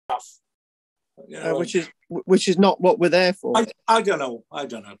You know, which is not what we're there for. I don't know.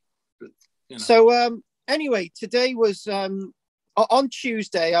 But, you know. So anyway, today was on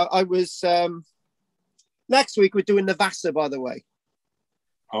Tuesday. I was next week we're doing the Vasa, by the way.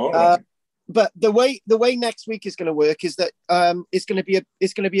 All right. But the way next week is going to work is that it's going to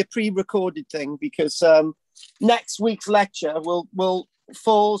be a pre-recorded thing, because next week's lecture will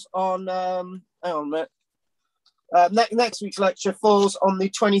falls on hang on a minute. Next week's lecture falls on the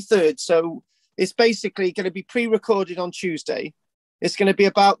 23rd, so it's basically going to be pre-recorded on Tuesday. It's going to be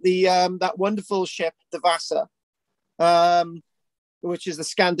about the that wonderful ship, the Vasa, which is the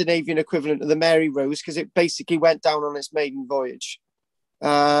Scandinavian equivalent of the Mary Rose, because it basically went down on its maiden voyage.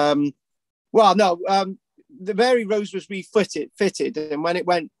 Well, no, the Mary Rose was fitted, and when it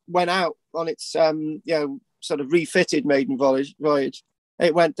went out on its sort of refitted maiden voyage,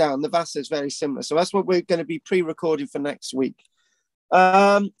 it went down. The Vasa is very similar, so that's what we're going to be pre-recording for next week.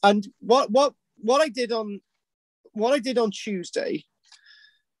 And what I did on Tuesday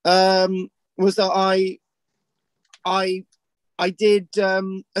was that I did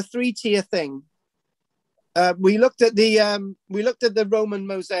a 3-tier thing. We looked at the Roman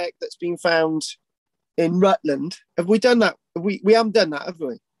mosaic that's been found in Rutland. Have we done that? We haven't done that, have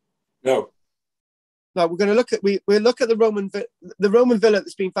we? No. No, we're going to look at we'll look at the Roman villa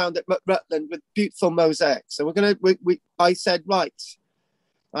that's been found at Rutland with beautiful mosaics. So I said, right.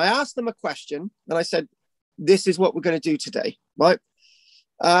 I asked them a question, and I said, "This is what we're going to do today, right?"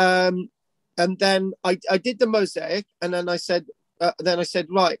 And then I did the mosaic, and then I said,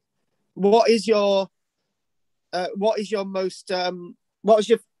 right, what is your most hang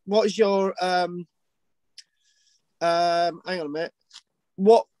on a minute,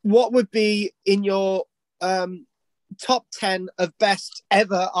 what would be in your top 10 of best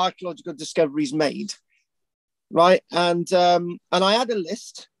ever archaeological discoveries made, right? And I had a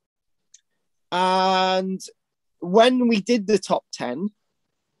list, and when we did the top 10,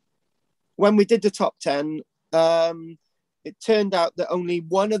 it turned out that only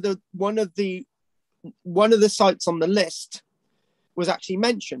one of the sites on the list was actually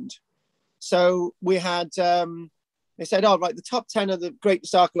mentioned. So we had they said, "Oh, right, the top 10 of the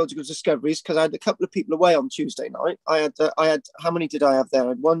greatest archaeological discoveries," because I had a couple of people away on Tuesday night. I had how many did I have there? I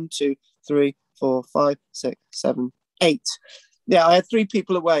had 1, 2, 3, 4, 5, 6, 7, 8. Yeah, I had 3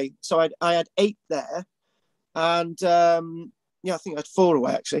 people away, so I had 8 there, and I think I had 4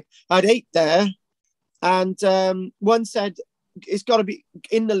 away actually. I had 8 there, and one said it's got to be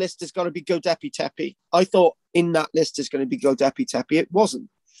in the list. It's got to be Göbekli Tepe. I thought in that list is going to be Göbekli Tepe. It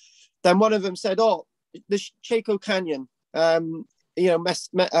wasn't. Then one of them said, "Oh, the Chaco Canyon,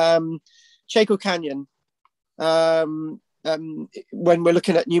 Chaco Canyon, when we're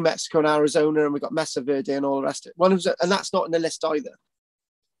looking at New Mexico and Arizona, and we've got Mesa Verde and all the rest of it." One of them, and that's not in the list either.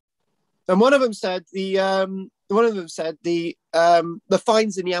 And one of them said the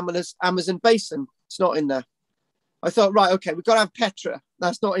finds in the Amazon basin. It's not in there. I thought, right, okay, we've got to have Petra.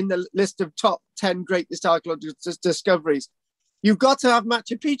 That's not in the list of top 10 greatest archaeological discoveries. You've got to have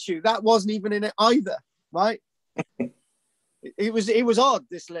Machu Picchu. That wasn't even in it either, right? It was odd,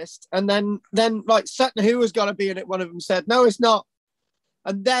 this list. And then like Sutton Hoo has got to be in it. One of them said, no, it's not.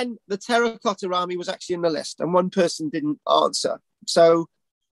 And then the Terracotta Army was actually in the list, and one person didn't answer. So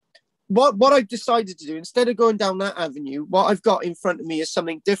what I've decided to do, instead of going down that avenue, what I've got in front of me is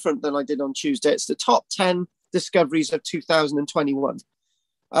something different than I did on Tuesday. It's the top 10 discoveries of 2021.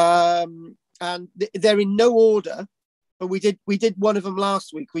 And they're in no order, but we did one of them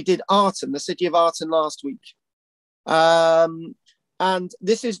last week. We did Arton, the city of Arton, last week. And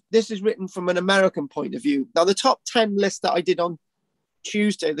this is written from an American point of view. Now, the top 10 list that I did on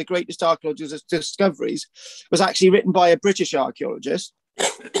Tuesday, the greatest archaeological discoveries, was actually written by a British archaeologist.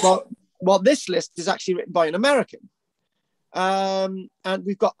 Well, this list is actually written by an American. And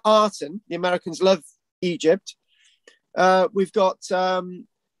we've got Arton. The Americans love Egypt. We've got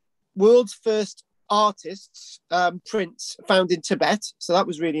world's first artists prints found in Tibet. So that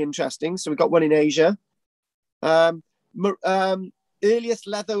was really interesting. So we got one in Asia. Earliest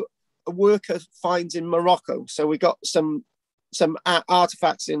leather worker finds in Morocco. So we got some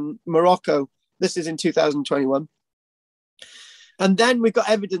artifacts in Morocco. This is in 2021. And then we've got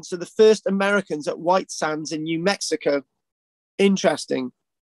evidence of the first Americans at White Sands in New Mexico. Interesting.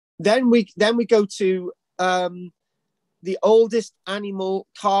 Then we go to the oldest animal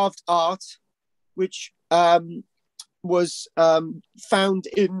carved art, which was found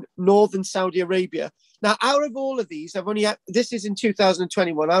in northern Saudi Arabia. Now, out of all of these, this is in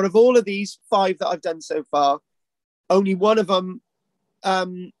 2021. Out of all of these 5 that I've done so far, only one of them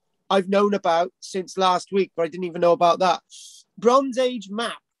I've known about since last week, but I didn't even know about that. Bronze Age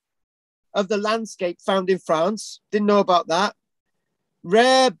map of the landscape found in France. Didn't know about that.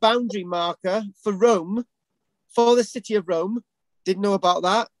 Rare boundary marker for Rome, for the city of Rome. Didn't know about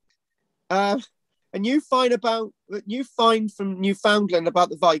that. A new find from Newfoundland about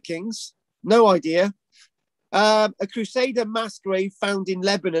the Vikings. No idea. A Crusader mass grave found in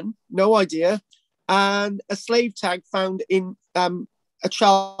Lebanon. No idea. And a slave tag found in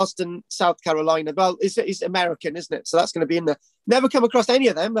Charleston, South Carolina. Well, it's American, isn't it? So that's going to be in there. Never come across any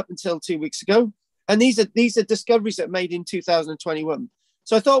of them up until 2 weeks ago. And these are discoveries that were made in 2021.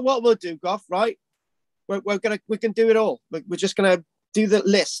 So I thought, what we'll do, Goff, right? We can do it all. We're just going to do the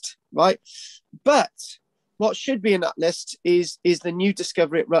list, right? But what should be in that list is the new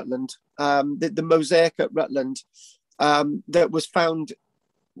discovery at Rutland, the mosaic at Rutland that was found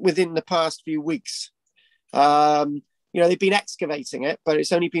within the past few weeks. They've been excavating it, but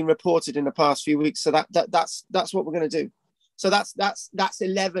it's only been reported in the past few weeks. So that's what we're going to do. So that's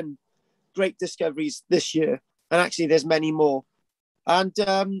 11 great discoveries this year, and actually there's many more. And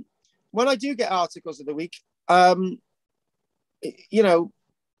when I do get articles of the week, I'm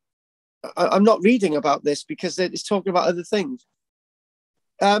not reading about this because it's talking about other things.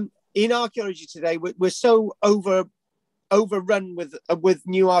 In archaeology today, we're so overrun with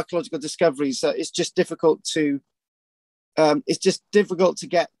new archaeological discoveries that it's just difficult to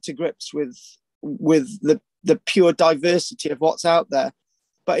get to grips with the pure diversity of what's out there.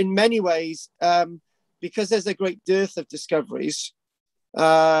 But in many ways, because there's a great dearth of discoveries,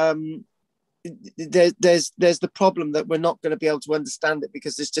 there's the problem that we're not going to be able to understand it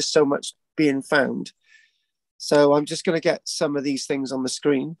because there's just so much being found. So I'm just going to get some of these things on the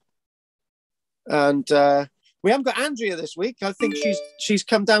screen. And we haven't got Andrea this week. I think she's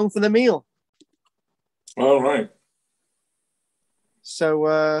come down for the meal. All right.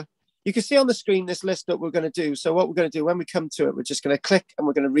 So you can see on the screen this list that we're going to do. So what we're going to do when we come to it, we're just going to click and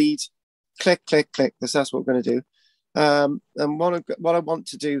we're going to read, click, click, click. That's what we're going to do. And what I want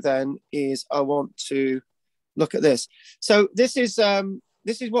to do then is I want to look at this. So this is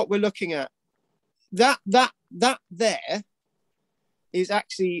what we're looking at. That there is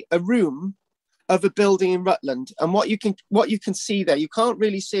actually a room of a building in Rutland, and what you can see there, you can't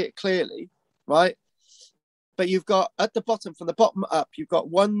really see it clearly, right? But you've got at the bottom, from the bottom up, you've got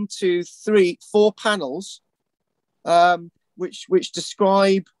 1, 2, 3, 4 panels, which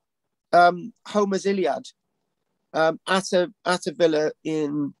describe Homer's Iliad at a villa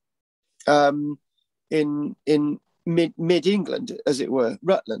in mid England, as it were,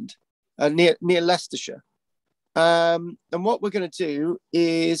 Rutland, near Leicestershire. And what we're going to do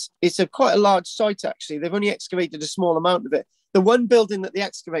is, it's quite a large site actually. They've only excavated a small amount of it. The one building that they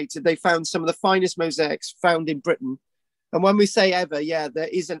excavated, they found some of the finest mosaics found in Britain. And when we say ever, yeah, there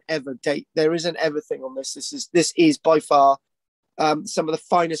is an ever date. There is an ever thing on this. This is by far some of the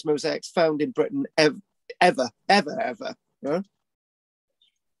finest mosaics found in Britain ever. Yeah?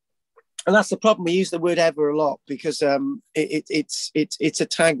 And that's the problem. We use the word ever a lot because it's a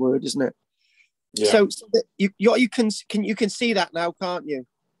tag word, isn't it? Yeah. So you can see that now, can't you?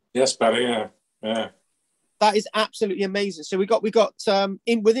 Yes, Barry. Yeah. That is absolutely amazing. So we got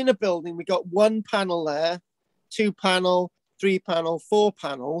within a building, we got 1 panel there, 2 panel, 3 panel, 4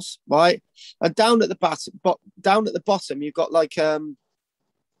 panels, right? And down at the bottom, you've got like an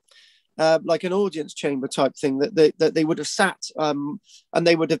audience chamber type thing that they would have sat, and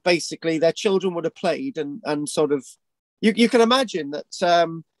they would have basically, their children would have played and sort of, you can imagine that.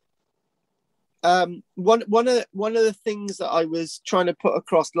 One of the things that I was trying to put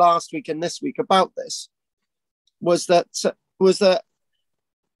across last week and this week about this was that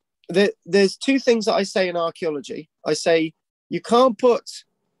there's 2 things that I say in archaeology. I say you can't put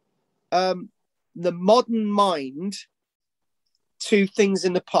the modern mind to things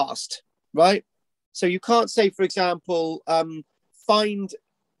in the past, right? So you can't say, for example, find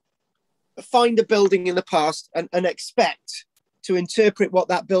a building in the past and expect to interpret what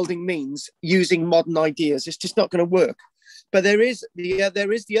that building means using modern ideas. It's just not going to work. But there is the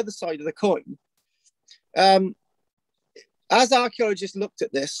other side of the coin. As archaeologists looked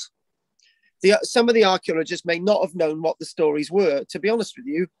at this, some of the archaeologists may not have known what the stories were. To be honest with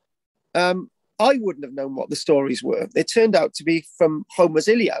you, I wouldn't have known what the stories were. They turned out to be from Homer's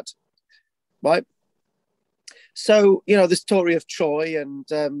Iliad, right? So, the story of Troy and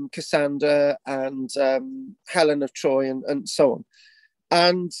Cassandra and Helen of Troy and so on.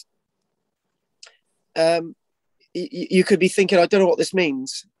 And you could be thinking, I don't know what this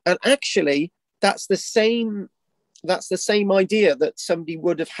means. And actually, that's the same idea that somebody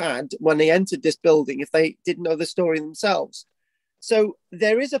would have had when they entered this building if they didn't know the story themselves. So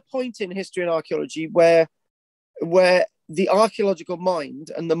there is a point in history and archaeology where the archaeological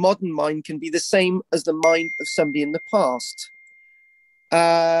mind and the modern mind can be the same as the mind of somebody in the past.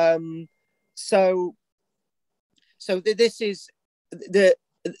 This is the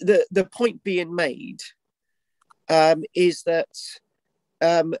point being made, is that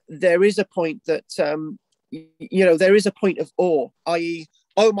there is a point that there is a point of awe, i.e.,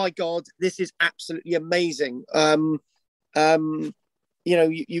 oh my God, this is absolutely amazing.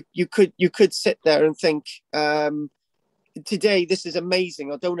 You could sit there and think, today this is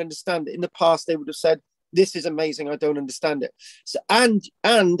amazing, I don't understand it. In the past, they would have said, this is amazing, I don't understand it. So, and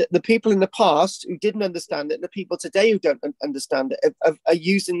the people in the past who didn't understand it, and the people today who don't understand it, are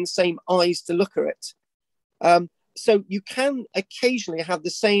using the same eyes to look at it. So you can occasionally have the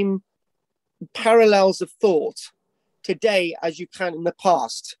same parallels of thought today as you can in the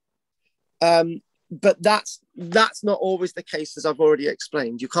past. But that's not always the case, as I've already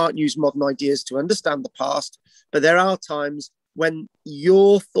explained. You can't use modern ideas to understand the past, but there are times when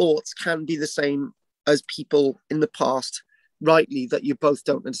your thoughts can be the same as people in the past, rightly, that you both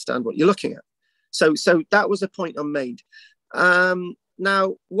don't understand what you're looking at. So that was a point I made.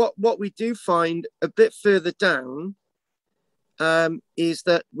 Now, what we do find a bit further down is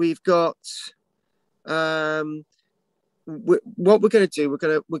that we've got what we're going to do. We're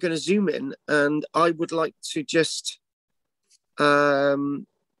going to zoom in, and I would like to just try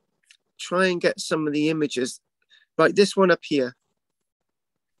and get some of the images. Right, this one up here.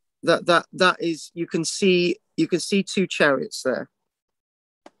 That is, you can see two chariots there,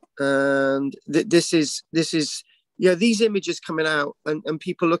 and this is these images coming out, and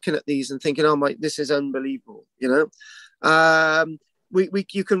people looking at these and thinking, oh my, this is unbelievable. You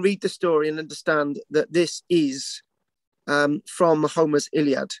can read the story and understand that this is from Homer's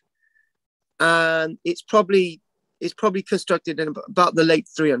Iliad, and it's probably constructed in about the late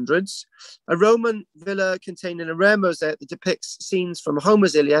 300s. A Roman villa containing a rare mosaic that depicts scenes from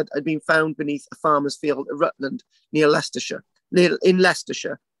Homer's Iliad had been found beneath a farmer's field at Rutland, near Leicester. It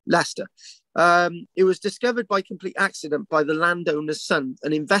was discovered by complete accident by the landowner's son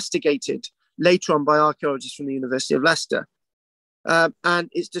and investigated later on by archaeologists from the University of Leicester. And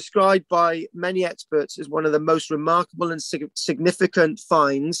it's described by many experts as one of the most remarkable and significant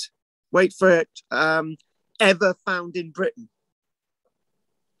finds, wait for it, ever found in Britain.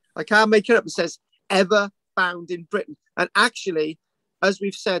 I can't make it up. It says ever found in Britain. And actually, as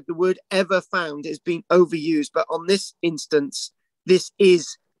we've said, the word ever found is being overused. But on this instance, this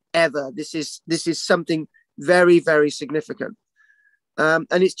is ever. This is something very, very significant. And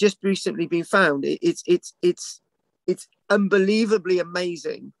it's just recently been found. It's unbelievably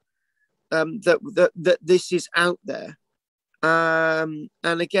amazing that this is out there. And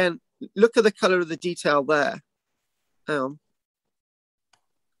again, look at the color of the detail there.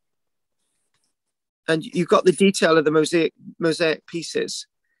 And you've got the detail of the mosaic pieces.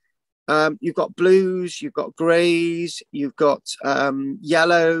 You've got blues, you've got grays, you've got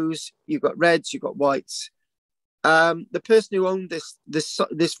yellows, you've got reds, you've got whites. The person who owned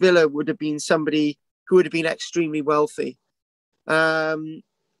this villa would have been somebody who would have been extremely wealthy, and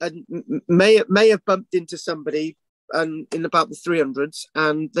may have bumped into somebody in about the 300s,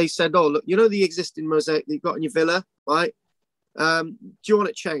 and they said, oh, look, the existing mosaic that you've got in your villa, right? Do you want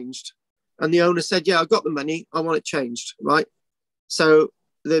it changed? And the owner said, yeah, I've got the money, I want it changed, right? So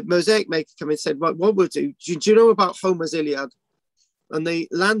the mosaic maker came in and said, well, what we'll do you know about Homer's Iliad? And the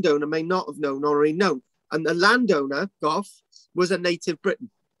landowner may not have known or already known. And the landowner, Goff, was a native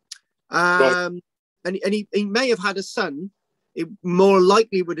Briton. Right. And he may have had a son. It more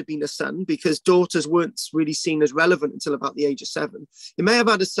likely would have been a son, because daughters weren't really seen as relevant until about the age of 7. He may have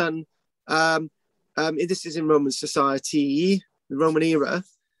had a son. This is in Roman society, the Roman era.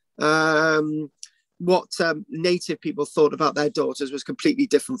 What native people thought about their daughters was completely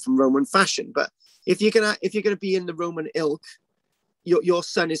different from Roman fashion. But if you're gonna be in the Roman ilk, your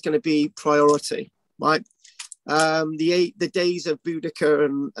son is going to be priority, right? The days of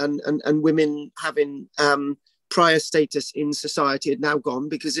Boudica and women having prior status in society had now gone,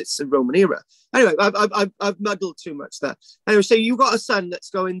 because it's the Roman era. Anyway, I've muddled too much there. Anyway, so you've got a son that's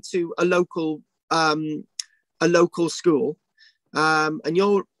going to a local school, and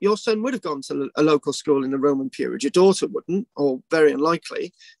your son would have gone to a local school in the Roman period. Your daughter wouldn't, or very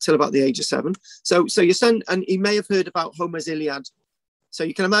unlikely, till about the age of 7. So your son, and he may have heard about Homer's Iliad. So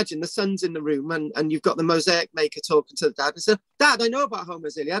you can imagine the son's in the room, and you've got the mosaic maker talking to the dad and said, "Dad, I know about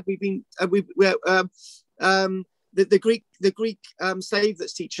Homer's Iliad. We've been the Greek slave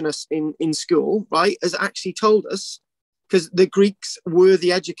that's teaching us in school, right, has actually told us, because the Greeks were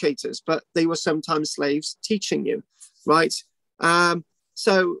the educators, but they were sometimes slaves teaching you, right?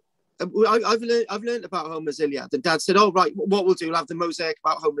 So I've learned about Homer's Iliad, and Dad said, "Oh, right, what we'll do, we'll have the mosaic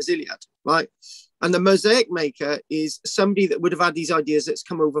about Homer's Iliad, right?" And the mosaic maker is somebody that would have had these ideas that's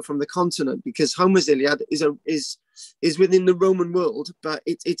come over from the continent, because Homer's Iliad is within the Roman world, but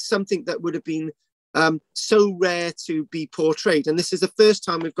it's something that would have been so rare to be portrayed. And this is the first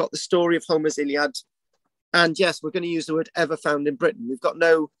time we've got the story of Homer's Iliad. And yes, we're going to use the word ever found in Britain. We've got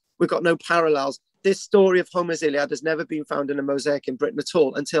no parallels. This story of Homer's Iliad has never been found in a mosaic in Britain at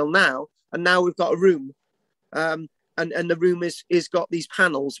all until now. And now we've got a room. And the room is got these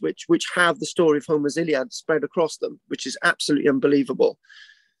panels which have the story of Homer's Iliad spread across them, which is absolutely unbelievable.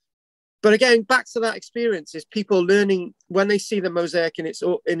 But again, back to that experience is people learning when they see the mosaic in its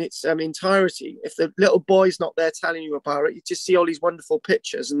entirety. If the little boy's not there telling you about it, you just see all these wonderful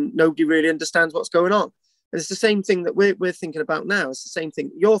pictures and nobody really understands what's going on. And it's the same thing that we're thinking about now. It's the same thing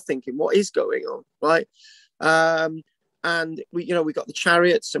you're thinking. What is going on, right? And we got the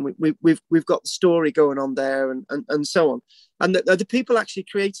chariots, and we've got the story going on there, and so on. And the people actually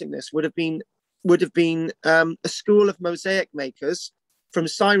creating this would have been a school of mosaic makers from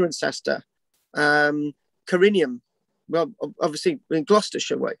Cirencester, Carinium, well, obviously in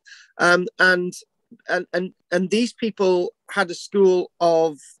Gloucestershire way, and these people had a school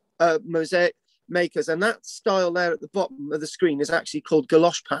of mosaic makers, and that style there at the bottom of the screen is actually called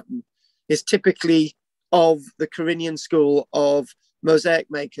galoche pattern. Is typically of the Carinian school of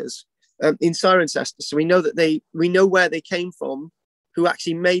mosaic makers in Cirencester. So we know where they came from, who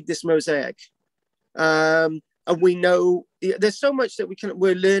actually made this mosaic, and we know there's so much that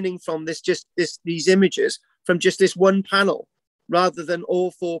we're learning from these images from just this one panel rather than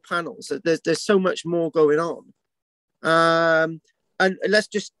all four panels. There's so much more going on, and let's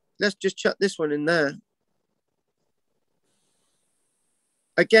just chuck this one in there.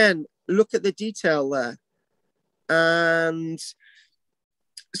 Again, look at the detail there. And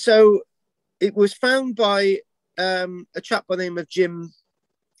so it was found by a chap by the name of Jim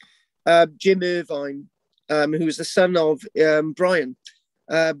Irvine, who was the son of Brian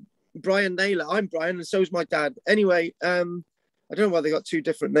Naylor. I'm Brian, and so is my dad. Anyway, I don't know why they got two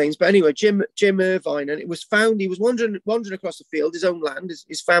different names, but anyway, Jim Irvine, and it was found. He was wandering across the field, his own land,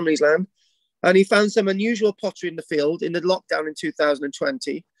 his family's land, and he found some unusual pottery in the field in the lockdown in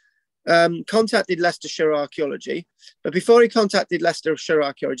 2020. Contacted Leicestershire Archaeology, but before he contacted Leicestershire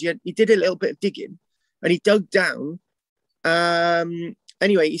Archaeology, he did a little bit of digging, and he dug down.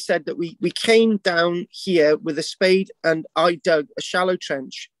 Anyway, he said that we came down here with a spade, and I dug a shallow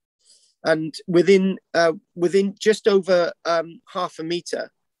trench, and within just over half a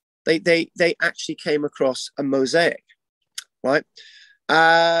meter, they actually came across a mosaic, right?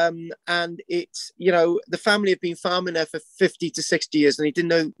 And it's, the family have been farming there for 50 to 60 years, and he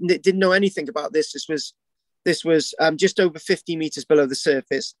didn't know anything about this. This was just over 50 meters below the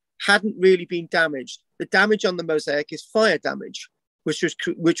surface, hadn't really been damaged. The damage on the mosaic is fire damage, which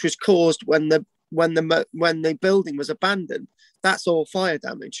was caused when the building was abandoned. That's all fire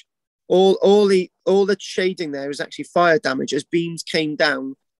damage. All the shading there is actually fire damage as beams came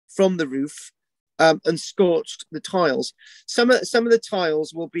down from the roof and scorched the tiles. Some of the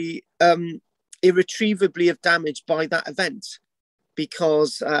tiles will be irretrievably damaged by that event,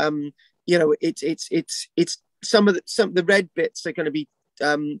 because it's some of the red bits are going to be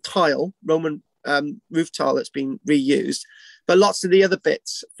Roman roof tile that's been reused, but lots of the other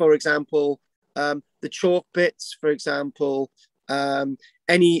bits, for example, the chalk bits, for example,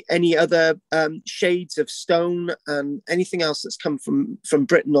 any other shades of stone and anything else that's come from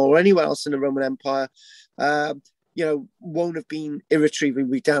Britain or anywhere else in the Roman Empire, won't have been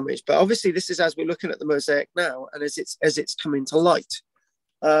irretrievably damaged. But obviously, this is as we're looking at the mosaic now, and as it's coming to light.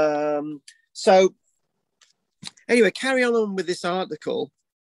 So anyway, carry on with this article,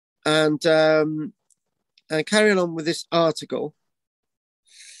 and carrying on with this article.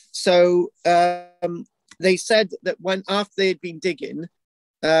 So they said that after they had been digging,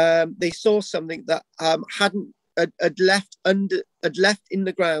 they saw something that had left in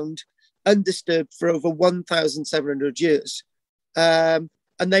the ground undisturbed for over 1,700 years, and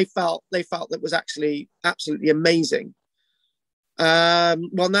they felt that was actually absolutely amazing.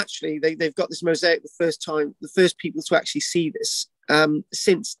 Well, naturally, they've got this mosaic the first people to actually see this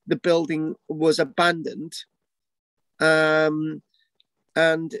since the building was abandoned, and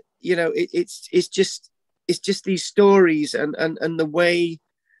it's just these stories and the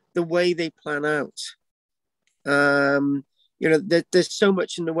way they plan out. There's so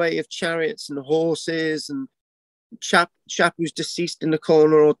much in the way of chariots and horses and chap who's deceased in the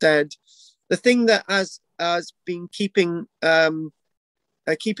corner or dead. The thing that has been keeping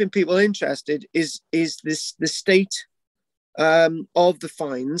people interested is the state of the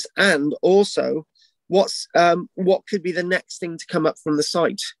finds, and also what could be the next thing to come up from the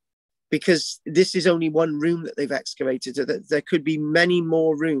site, because this is only one room that they've excavated. There could be many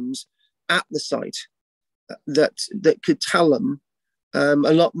more rooms at the site that could tell them a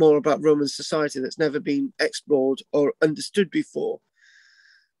lot more about Roman society that's never been explored or understood before.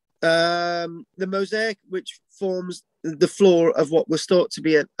 The mosaic, which forms the floor of what was thought to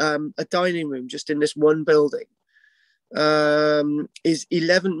be a dining room just in this one building, is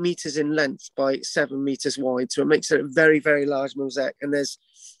 11 meters in length by 7 meters wide. So it makes it a very, very large mosaic. And there's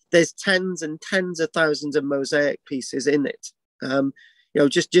tens and tens of thousands of mosaic pieces in it.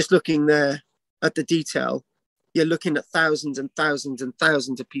 Just looking there at the detail, you're looking at thousands and thousands and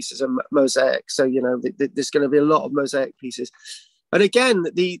thousands of pieces of mosaic. So, there's going to be a lot of mosaic pieces. And again,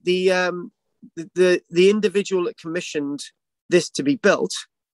 the individual that commissioned this to be built,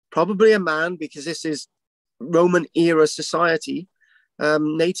 probably a man, because this is Roman era society,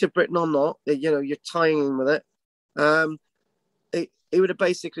 native Britain or not, you're tying in with it. He would have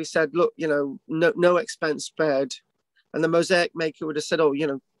basically said, look, no expense spared. And the mosaic maker would have said, oh,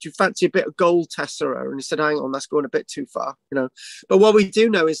 do you fancy a bit of gold tessera? And he said, hang on, that's going a bit too far, But what we do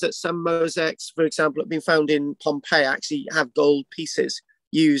know is that some mosaics, for example, have been found in Pompeii, actually have gold pieces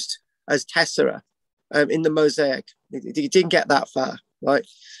used as tessera in the mosaic. He didn't get that far, right?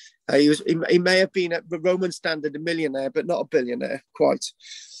 He may have been at the Roman standard a millionaire, but not a billionaire, quite.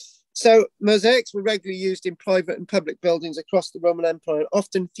 So mosaics were regularly used in private and public buildings across the Roman Empire and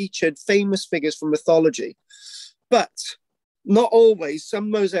often featured famous figures from mythology. But not always.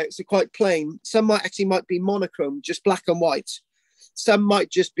 Some mosaics are quite plain. Some might be monochrome, just black and white. Some might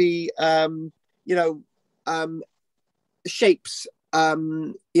just be, shapes,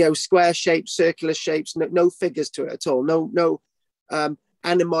 square shapes, circular shapes, no figures to it at all. No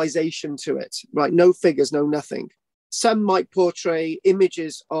animization to it, right? No figures, no nothing. Some might portray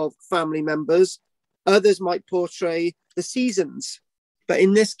images of family members. Others might portray the seasons. But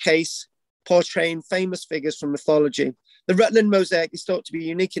in this case, portraying famous figures from mythology. The Rutland mosaic is thought to be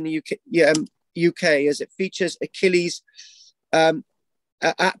unique in the UK as it features Achilles at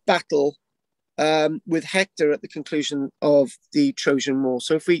battle with Hector at the conclusion of the Trojan War.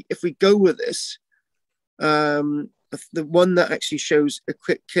 So if we go with this, the one that actually shows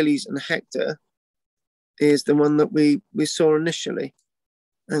Achilles and Hector is the one that we saw initially.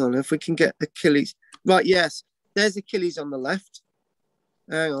 Hang on, if we can get Achilles. Right, yes, there's Achilles on the left.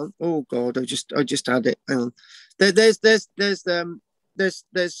 Hang on. Oh God, I just had it. Hang on. There's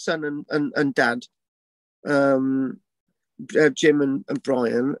son and dad, Jim and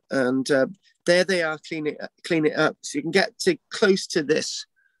Brian, and there they are clean it up. So you can get close to this.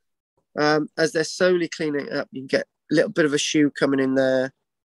 As they're slowly cleaning it up, you can get a little bit of a shoe coming in there.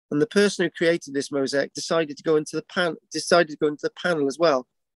 And the person who created this mosaic decided to go into the panel as well.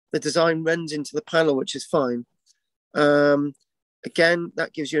 The design runs into the panel, which is fine. Again,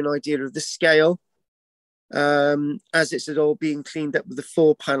 that gives you an idea of the scale, as it's all being cleaned up with the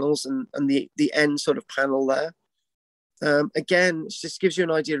 4 panels and the end sort of panel there. Again, it just gives you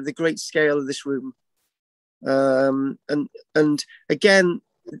an idea of the great scale of this room. And again,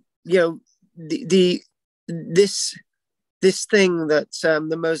 this thing that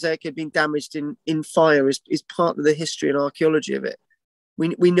the mosaic had been damaged in fire is part of the history and archaeology of it.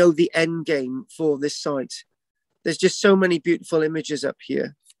 We know the end game for this site. There's just so many beautiful images up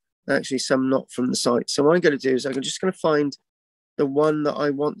here. Actually, some not from the site. So what I'm going to do is I'm just going to find the one that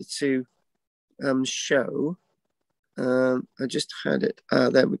I wanted to show. I just had it.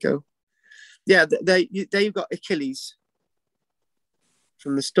 There we go. Yeah, there you've got Achilles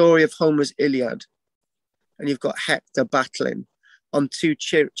from the story of Homer's Iliad. And you've got Hector battling on 2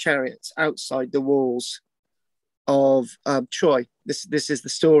 chariots outside the walls of Troy. This is the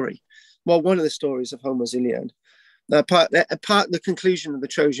story. Well, one of the stories of Homer's Iliad. Part of the conclusion of the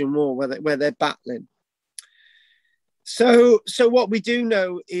Trojan War, where they're battling. So what we do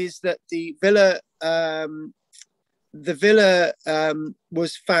know is that the villa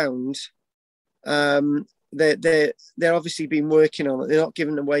was found. They're obviously been working on it. They're not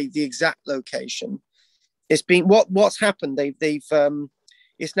giving away the exact location. It's been what's happened. They've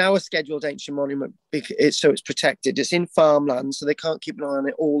it's now a scheduled ancient monument, so it's protected. It's in farmland, so they can't keep an eye on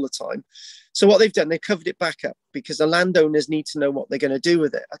it all the time. So what they've done, they've covered it back up because the landowners need to know what they're going to do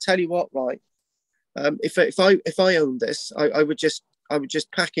with it. I tell you what, right? If I owned this, I would just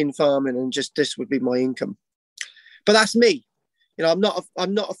pack in farming and just this would be my income. But that's me. I'm not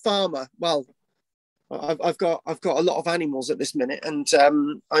a farmer. Well, I've got a lot of animals at this minute, and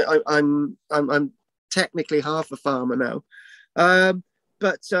I'm technically half a farmer now.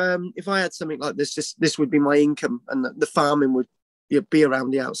 if I had something like this would be my income, and the farming would be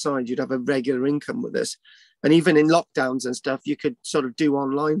around the outside. You'd have a regular income with this, and even in lockdowns and stuff, you could sort of do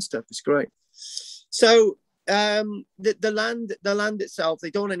online stuff. It's great. So the land itself,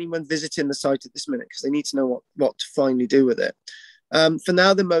 they don't want anyone visiting the site at this minute because they need to know what to finally do with it. For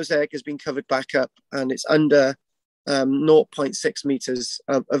now, the mosaic has been covered back up, and it's under 0.6 meters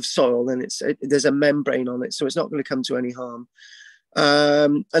of soil, and there's a membrane on it, so it's not going to come to any harm.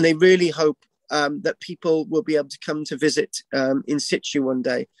 And they really hope that people will be able to come to visit in situ one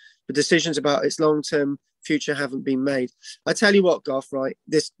day. The decisions about its long-term future haven't been made. I tell you what, Goff, right?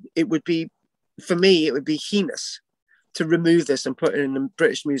 It would be heinous to remove this and put it in the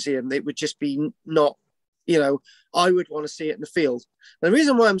British Museum. It would just be not, I would want to see it in the field. And the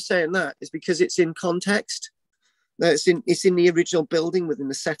reason why I'm saying that is because it's in context. It's in the original building within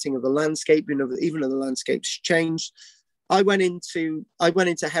the setting of the landscape. Even though the landscape's changed. I went into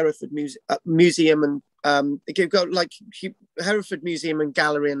Hereford Museum, and you go like Hereford Museum and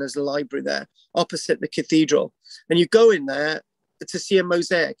Gallery, and there's a library there opposite the cathedral, and you go in there to see a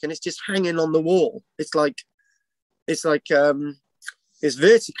mosaic, and it's just hanging on the wall. It's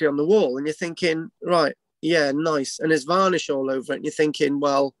vertically on the wall, and you're thinking, right, yeah, nice, and there's varnish all over it, and you're thinking,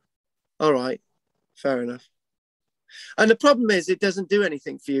 well, all right, fair enough. And the problem is, it doesn't do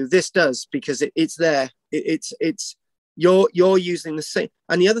anything for you. This does, because it's there. You're using the same.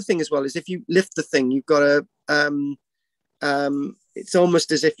 And the other thing as well is, if you lift the thing, you've got to it's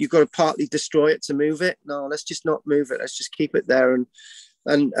almost as if you've got to partly destroy it to move it. No, let's just not move it. Let's just keep it there.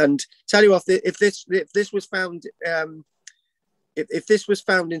 And tell you what, if this was found if this was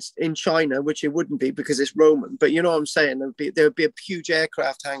found in China, which it wouldn't be because it's Roman, but you know what I'm saying, there would be a huge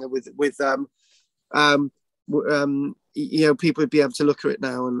aircraft hangar with people would be able to look at it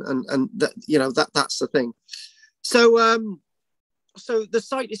now, and that, that's the thing. So so the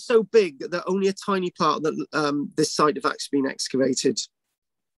site is so big that only a tiny part of this site have actually been excavated,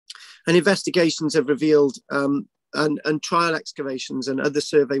 and investigations have revealed and trial excavations and other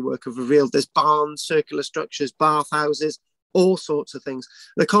survey work have revealed there's barns, circular structures, bathhouses, all sorts of things.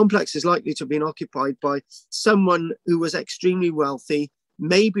 The complex is likely to have been occupied by someone who was extremely wealthy,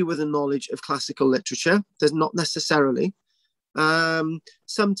 maybe with a knowledge of classical literature. There's not necessarily.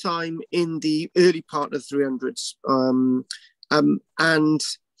 Sometime in the early part of the 300s. And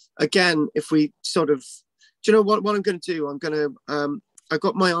again, if we sort of, do you know what I'm going to do? I'm going to, I've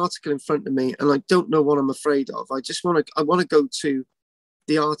got my article in front of me, and I don't know what I'm afraid of. I want to go to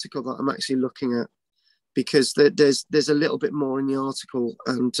the article that I'm actually looking at, because there's a little bit more in the article,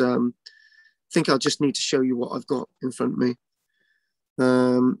 and I think I'll just need to show you what I've got in front of me,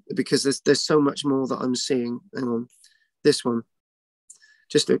 because there's so much more that I'm seeing. Hang on, this one.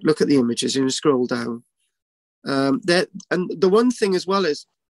 Just look at the images and scroll down. And the one thing as well is,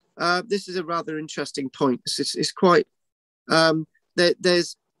 this is a rather interesting point. It's quite.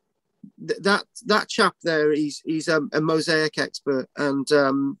 There's that chap there. He's a mosaic expert, and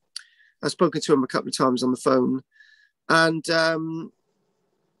I've spoken to him a couple of times on the phone, and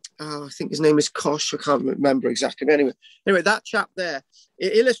I think his name is Kosh. I can't remember exactly. But anyway, that chap there,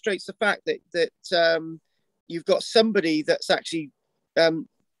 it illustrates the fact that you've got somebody that's actually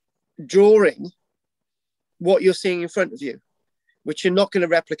drawing what you're seeing in front of you, which you're not going to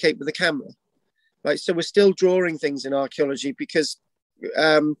replicate with a camera, right? So we're still drawing things in archaeology, because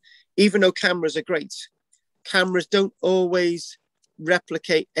even though cameras are great, cameras don't always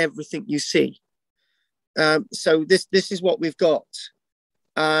replicate everything you see. So this is what we've got,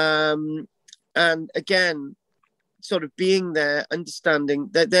 and again, sort of being there, understanding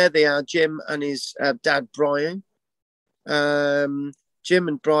that there they are, Jim and his dad Brian, Jim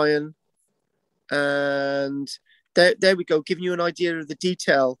and Brian, and there we go, giving you an idea of the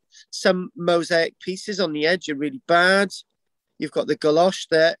detail. Some mosaic pieces on the edge are really bad. You've got the galosh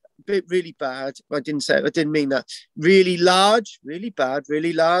there, really bad. I didn't mean that. Really large, really bad,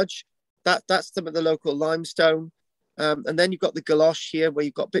 really large. That's some of the local limestone. And then you've got the galosh here, where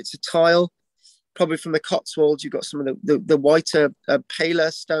you've got bits of tile, probably from the Cotswolds. You've got some of the whiter,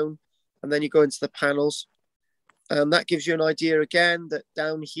 paler stone, and then you go into the panels. That gives you an idea again that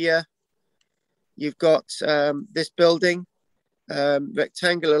down here, you've got this building,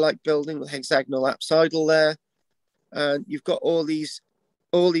 rectangular-like building with hexagonal apsidal there. And you've got all these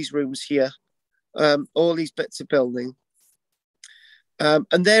rooms here, all these bits of building.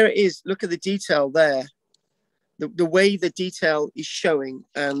 And there it is. Look at the detail there. The way the detail is showing,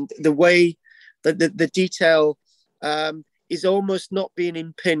 and the way that the detail is almost not being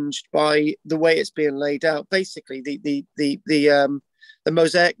impinged by the way it's being laid out. Basically, the the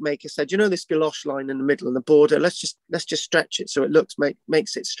mosaic maker said, you know, this galoche line in the middle and the border, let's just stretch it so it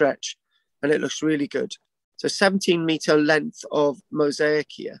makes it stretch, and it looks really good. So 17-meter length of mosaic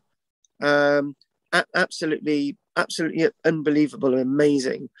here. Absolutely unbelievable and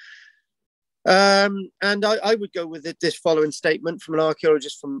amazing. And I would go with this following statement from an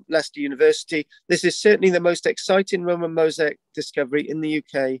archaeologist from Leicester University. This is certainly the most exciting Roman mosaic discovery in the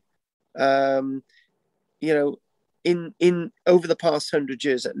UK. You know, in over the past 100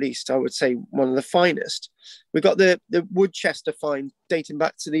 years at least, I would say one of the finest. We've got the Woodchester find dating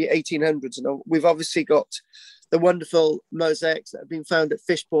back to the 1800s, and we've obviously got the wonderful mosaics that have been found at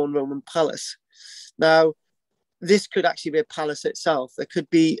Fishbourne Roman Palace. Now, this could actually be a palace itself. There could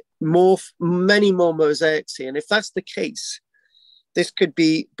be many more mosaics here, and if that's the case, this could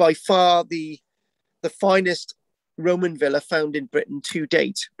be by far the finest Roman villa found in Britain to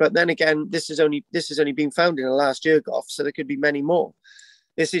date. But then again, this has only been found in the last year, Goff, so there could be many more.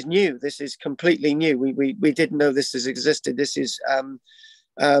 This is new. This is completely new. We didn't know this has existed. This is on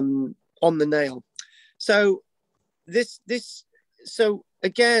the nail. So so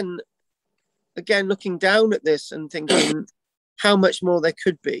again, looking down at this and thinking how much more there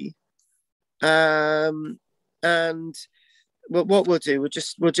could be, and what we'll do,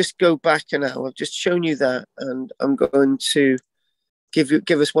 we'll just go back now. I've just shown you that, and I'm going to give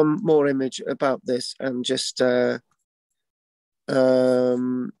us one more image about this, and just let's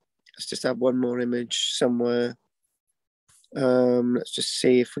just have one more image somewhere. Let's just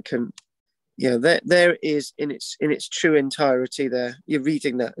see if we can. Yeah, there it is in its true entirety. There, you're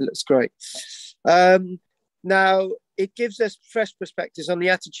reading that. It looks great. Now it gives us fresh perspectives on the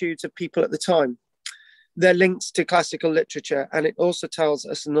attitudes of people at the time, their links to classical literature, and it also tells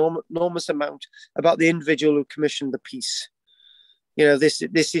us an enormous amount about the individual who commissioned the piece. You know, this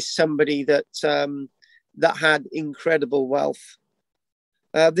is somebody that had incredible wealth.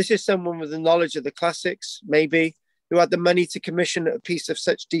 This is someone with the knowledge of the classics, maybe, who had the money to commission a piece of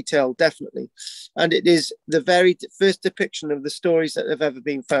such detail, definitely. And it is the very first depiction of the stories that have ever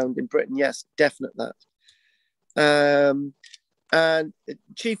been found in Britain. Yes, definite that. And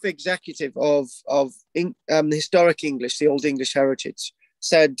chief executive of Historic English, the Old English Heritage,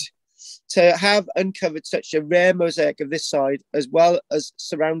 said to have uncovered such a rare mosaic of this side as well as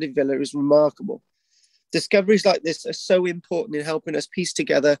surrounding villa is remarkable. Discoveries like this are so important in helping us piece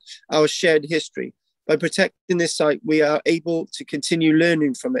together our shared history. By protecting this site, we are able to continue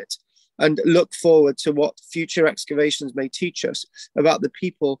learning from it and look forward to what future excavations may teach us about the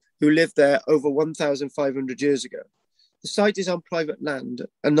people who lived there over 1,500 years ago. The site is on private land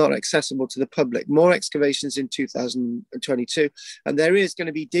and not accessible to the public. More excavations in 2022, and there is going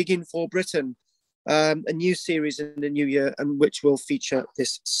to be Digging for Britain, a new series in the new year, and which will feature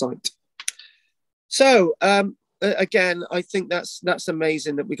this site. So again, I think that's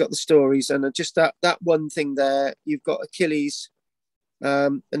amazing that we got the stories, and just that one thing there. You've got Achilles,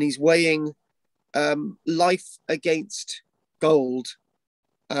 and he's weighing life against gold,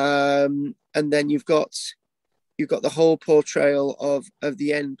 and then you've got the whole portrayal of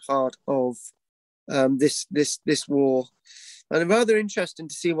the end part of this war, and rather interesting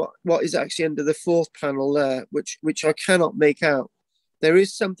to see what is actually under the fourth panel there, which I cannot make out. There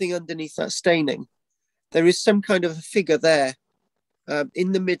is something underneath that staining. There is some kind of a figure there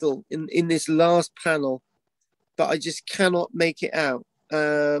in the middle in this last panel, but I just cannot make it out.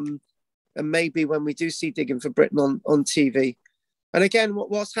 And maybe when we do see Digging for Britain on TV, and again,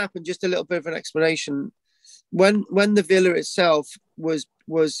 what's happened? Just a little bit of an explanation. When the villa itself was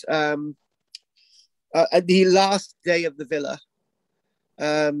at the last day of the villa,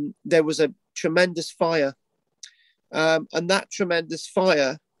 there was a tremendous fire, and that tremendous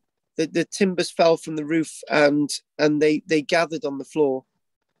fire, the timbers fell from the roof, and they gathered on the floor,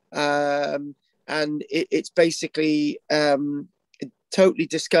 and it's basically totally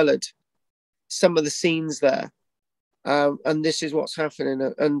discolored some of the scenes there, and this is what's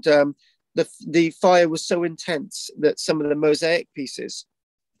happening. And the fire was so intense that some of the mosaic pieces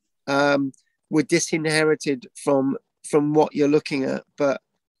were disinherited from what you're looking at. But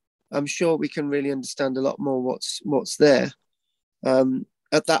I'm sure we can really understand a lot more what's there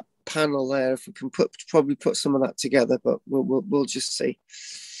at that panel there. If we can probably put some of that together, but we'll just see.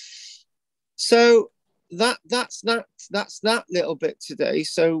 So that's that little bit today.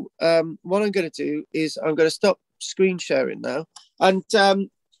 So what I'm going to do is I'm going to stop screen sharing now, and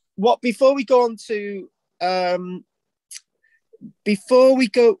before we go on to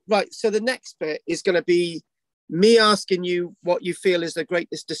right, so the next bit is going to be me asking you what you feel is the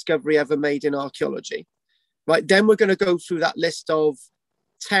greatest discovery ever made in archaeology. Right, then we're going to go through that list of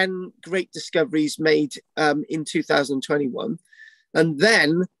 10 great discoveries made in 2021. And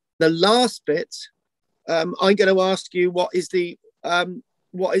then the last bit, I'm going to ask you what is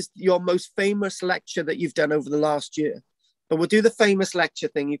your most famous lecture that you've done over the last year. But we'll do the famous lecture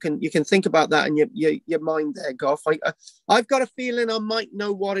thing. You can think about that in your mind there, Goff. I've got a feeling I might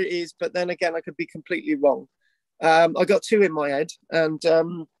know what it is, but then again, I could be completely wrong. I got two in my head, and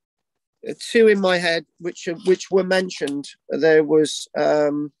two in my head which were mentioned. There was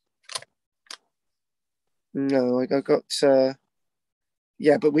no, I got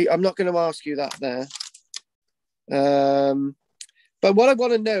yeah, but I'm not going to ask you that there. But what I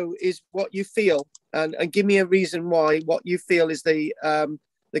want to know is what you feel, and give me a reason why what you feel is the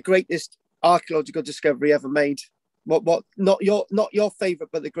greatest archaeological discovery ever made. What not your favorite,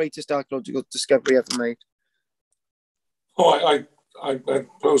 but the greatest archaeological discovery ever made. Oh, I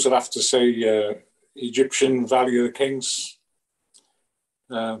suppose I'd have to say Egyptian Valley of the Kings.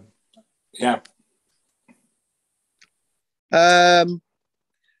 Yeah.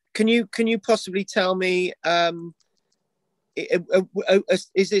 Can you possibly tell me?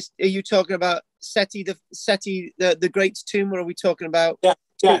 Is this? Are you talking about Seti the Great's tomb, or are we talking about? Yeah.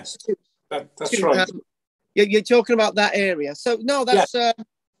 Yes. That's right. You're talking about that area. So no, that's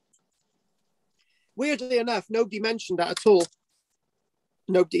weirdly enough, nobody mentioned that at all.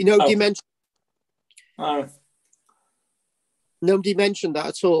 Nobody mentioned. Nobody mentioned that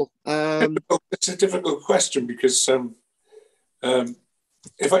at all. It's a difficult question because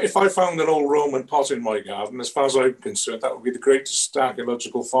if I found an old Roman pot in my garden, as far as I'm concerned, that would be the greatest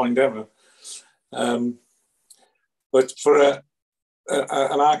archaeological find ever. But for an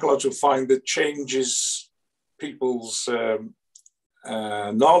archaeological find that changes people's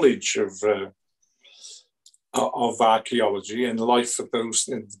knowledge of archaeology and life at those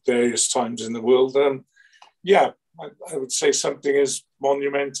in various times in the world, yeah, I would say something as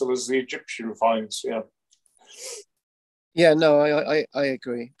monumental as the Egyptian finds. Yeah. Yeah, no, I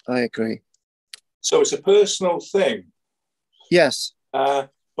agree. I agree. So it's a personal thing. Yes. But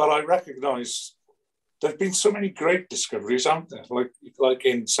I recognise there have been so many great discoveries, haven't there? Like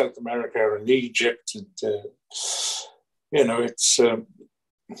in South America and Egypt, and it's I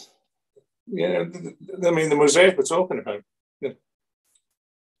mean the mosaic we're talking about,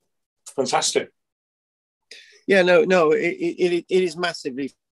 fantastic. Yeah, no, it is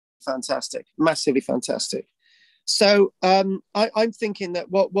massively fantastic, massively fantastic. So I'm thinking that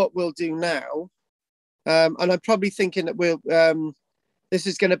what we'll do now, and I'm probably thinking that we'll this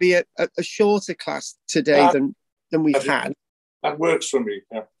is going to be a shorter class today than we've had. That works for me.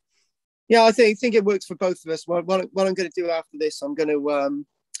 Yeah. Yeah, I think it works for both of us. What I'm going to do after this, I'm going to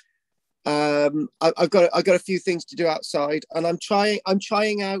I've got a few things to do outside, and I'm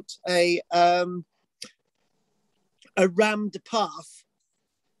trying out a rammed path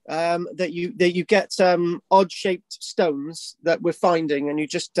that you get odd shaped stones that we're finding, and you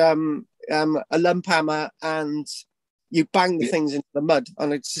just a lump hammer and you bang the things into the mud,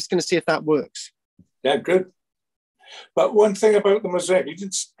 and it's just going to see if that works. Yeah, good. But one thing about the mosaic, you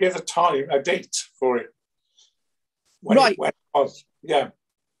didn't give a date for it. When right. When it was. Yeah.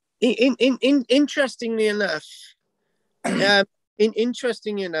 Interestingly enough,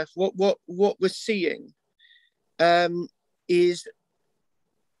 what we're seeing is,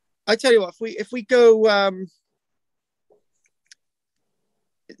 I tell you what, if we go,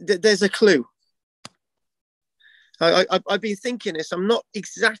 there's a clue. I've been thinking this. I'm not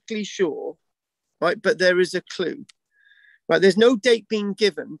exactly sure, right? But there is a clue. Right? There's no date being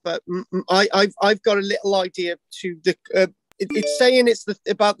given, but I've got a little idea to the. It's saying it's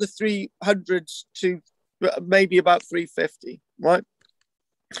about the 300s to maybe about 350, right?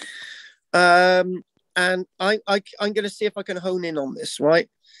 And I'm going to see if I can hone in on this, right?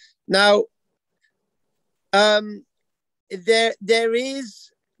 Now, there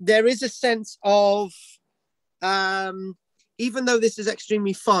is a sense of, even though this is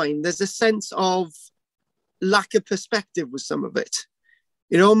extremely fine, there's a sense of lack of perspective with some of it.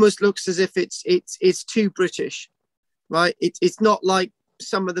 It almost looks as if it's too British, right? It's not like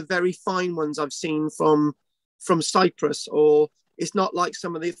some of the very fine ones I've seen from Cyprus, or it's not like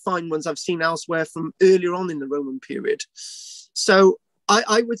some of the fine ones I've seen elsewhere from earlier on in the Roman period. So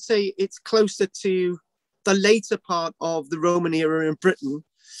I would say it's closer to the later part of the Roman era in Britain,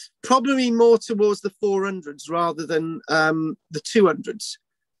 probably more towards the 400s rather than the 200s,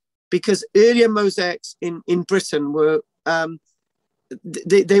 because earlier mosaics in Britain were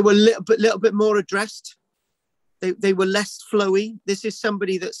they were a little bit more addressed. They were less flowy. This is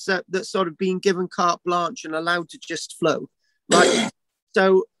somebody that's sort of being given carte blanche and allowed to just flow, right?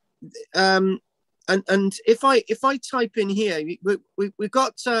 So, and if I type in here, we've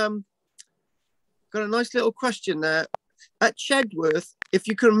got a nice little question there. at Chedworth, if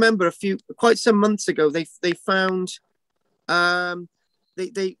you can remember, quite some months ago, they found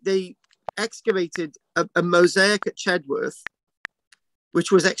they excavated a mosaic at Chedworth,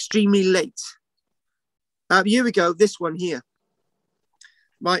 which was extremely late. Here we go, this one here.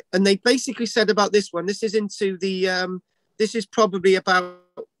 Right, and they basically said about this one, this is into the, this is probably about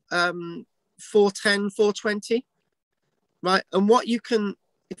 410, 420, right? And what you can,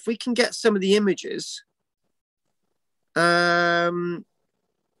 if we can get some of the images, hang on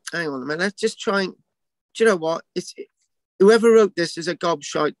a minute, let's just try and, do you know what? Whoever wrote this is a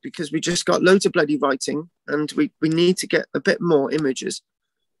gobshite, because we just got loads of bloody writing and we need to get a bit more images.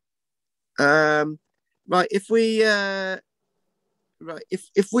 Right, if we, right,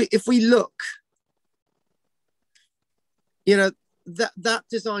 if we look, you know, that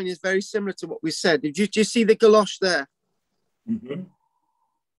design is very similar to what we said. Do you see the galosh there? Mm-hmm.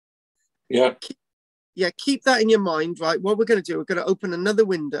 Yeah. Keep that in your mind, right? What we're going to do, we're going to open another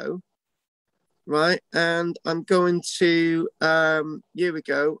window, right? And I'm going to, here we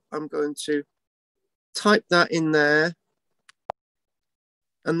go. I'm going to type that in there.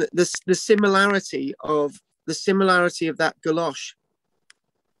 And the similarity of that galosh.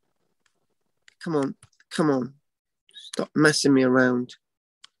 Come on. Stop messing me around.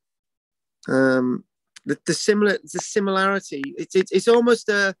 The similarity, it's almost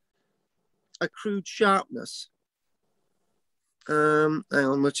a crude sharpness. Hang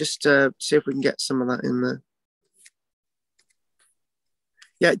on, we'll just see if we can get some of that in there.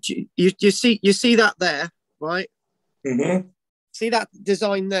 Yeah, you see that there, right? Mm-hmm. See that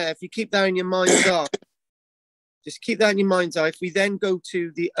design there? If you keep that in your mind's eye, just keep that in your mind's eye. If we then go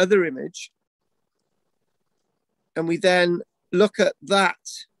to the other image, and we then look at that,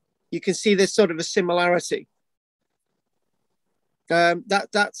 you can see there's sort of a similarity.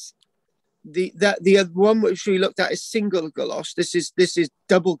 That's the other one which we looked at is single galosh. This is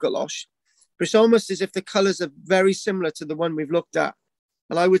double galosh, but it's almost as if the colours are very similar to the one we've looked at.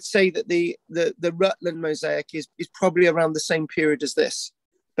 And I would say that the Rutland mosaic is probably around the same period as this,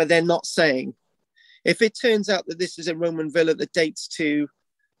 but they're not saying. If it turns out that this is a Roman villa that dates to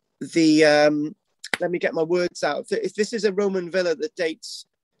the let me get my words out. If this is a Roman villa that dates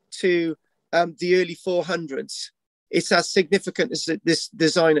to the early 400s, it's as significant as this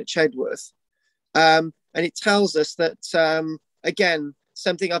design at Chedworth. And it tells us that, again,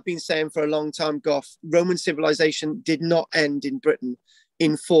 something I've been saying for a long time, Goff, Roman civilization did not end in Britain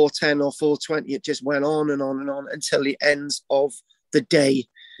in 410 or 420. It just went on and on and on until the ends of the day.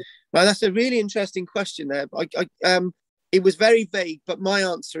 Well, that's a really interesting question there. It was very vague, but my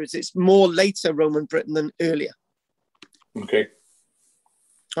answer is it's more later Roman Britain than earlier. Okay.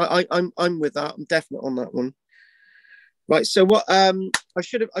 I'm with that. I'm definite on that one. Right. So what? I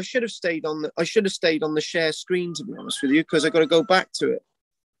should have stayed on the share screen, to be honest with you, because I got to go back to it.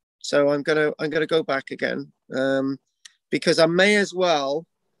 So I'm gonna go back again, because we may as well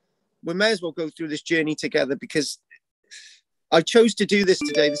go through this journey together, because I chose to do this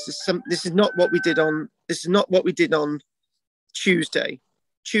today. This is not what we did on Tuesday.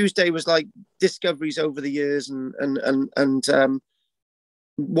 Tuesday was like discoveries over the years, and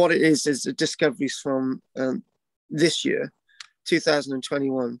what it is the discoveries from this year,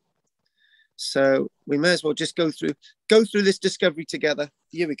 2021. So we may as well just go through this discovery together.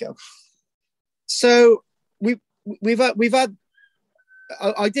 Here we go. So we've had.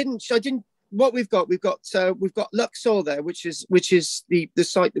 I didn't. What we've got Luxor there, which is the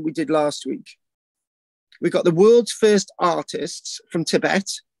site that we did last week. We've got the world's first artists from Tibet.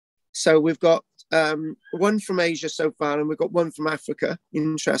 So we've got one from Asia so far, and we've got one from Africa.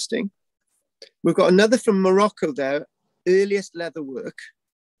 Interesting. We've got another from Morocco there, earliest leather work.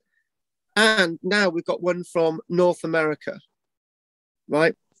 And now we've got one from North America,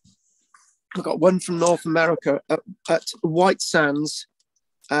 right? We've got one from North America at White Sands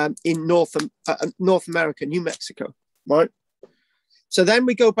in North America, New Mexico, right? So then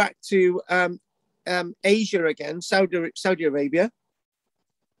we go back to Asia again, Saudi Arabia.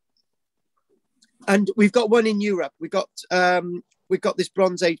 And we've got one in Europe. We've got this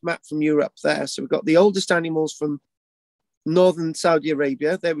Bronze Age map from Europe there. So we've got the oldest animals from northern Saudi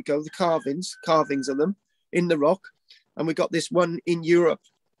Arabia. There we go, the carvings of them in the rock. And we got this one in Europe.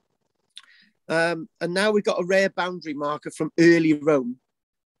 And now we've got a rare boundary marker from early Rome,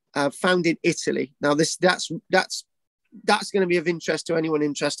 found in Italy. Now that's going to be of interest to anyone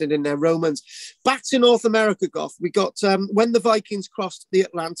interested in their Romans. Back to North America, Goff. We got when the Vikings crossed the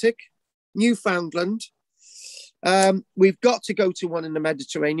Atlantic, Newfoundland. We've got to go to one in the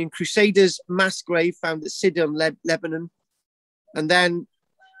Mediterranean. Crusaders' mass grave found at Sidon, Lebanon. And then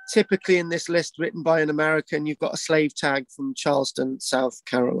typically in this list written by an American, you've got a slave tag from Charleston, South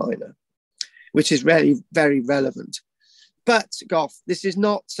Carolina, which is really very relevant. But Goff, this is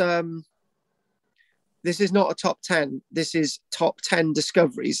not a top 10. This is top 10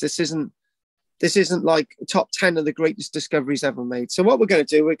 discoveries. This isn't like top 10 of the greatest discoveries ever made. So what we're going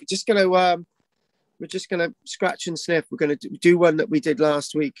to do, we're just going to scratch and sniff. We're going to do one that we did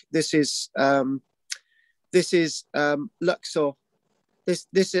last week. This is Luxor.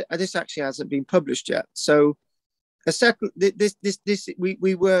 This actually hasn't been published yet. So we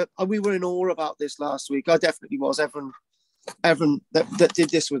were in awe about this last week. I definitely was. Everyone that did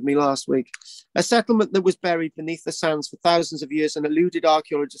this with me last week. A settlement that was buried beneath the sands for thousands of years and eluded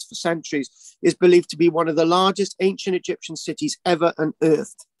archaeologists for centuries is believed to be one of the largest ancient Egyptian cities ever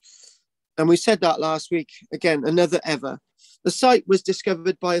unearthed. And we said that last week. Again, another ever. The site was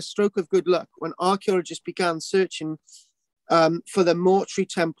discovered by a stroke of good luck when archaeologists began searching for the mortuary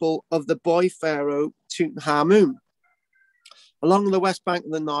temple of the boy pharaoh Tutankhamun along the west bank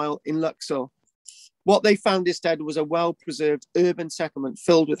of the Nile in Luxor. What they found instead was a well-preserved urban settlement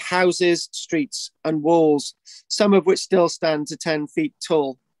filled with houses, streets, and walls, some of which still stand to 10 feet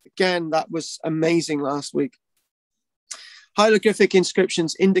tall. Again, that was amazing last week. Hieroglyphic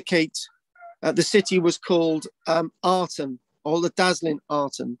inscriptions indicate the city was called Aten, or the dazzling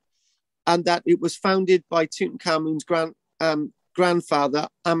Aten, and that it was founded by Tutankhamun's grandfather,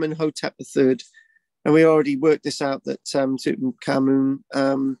 Amenhotep III. And we already worked this out that Tutankhamun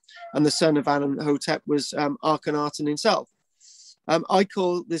and the son of Amenhotep was Akhenaten himself. I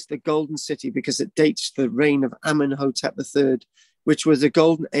call this the Golden City because it dates to the reign of Amenhotep III, which was the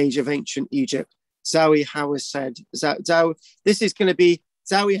golden age of ancient Egypt. Zawi Hawass said, this is going to be,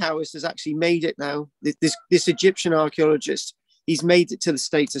 Zawi Hawass has actually made it now. This Egyptian archaeologist, he's made it to the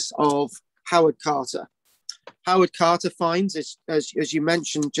status of Howard Carter. Howard Carter finds, as you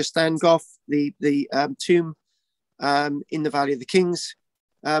mentioned just then, Goff, the tomb in the Valley of the Kings,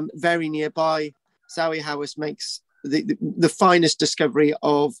 very nearby. Zawi Hawass makes the finest discovery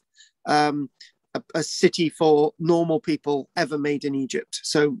of a city for normal people ever made in Egypt.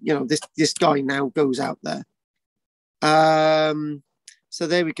 So, you know, this guy now goes out there. So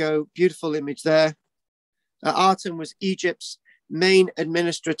there we go. Beautiful image there. Aten was Egypt's main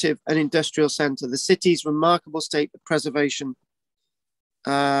administrative and industrial center. The city's remarkable state of preservation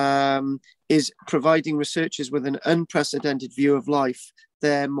is providing researchers with an unprecedented view of life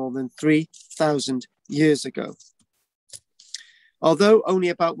there more than 3,000 years ago. Although only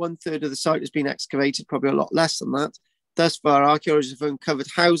about 1/3 of the site has been excavated, probably a lot less than that, thus far archaeologists have uncovered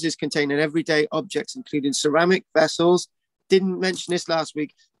houses containing everyday objects, including ceramic vessels, didn't mention this last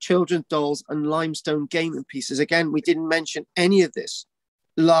week, children's dolls and limestone gaming pieces. Again, we didn't mention any of this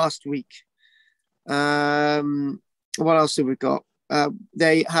last week. What else have we got?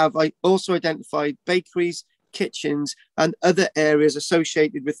 They have also identified bakeries, kitchens, and other areas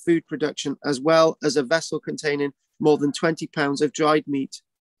associated with food production, as well as a vessel containing more than 20 pounds of dried meat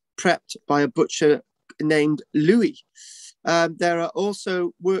prepped by a butcher named Louis. There are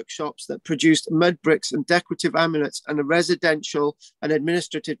also workshops that produced mud bricks and decorative amulets, and a residential and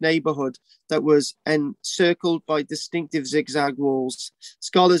administrative neighborhood that was encircled by distinctive zigzag walls.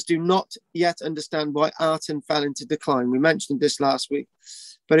 Scholars do not yet understand why Aten fell into decline. We mentioned this last week,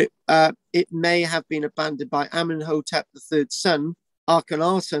 but it may have been abandoned by Amenhotep III's son,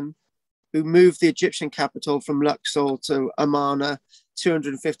 Akhenaten, who moved the Egyptian capital from Luxor to Amarna,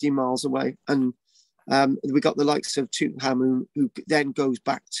 250 miles away. And we got the likes of Tutankhamun, who then goes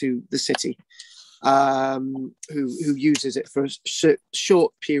back to the city, who uses it for a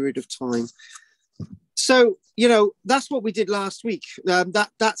short period of time. So, you know, that's what we did last week.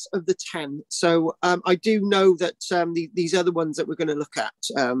 That's of the 10. So I do know that these other ones that we're going to look at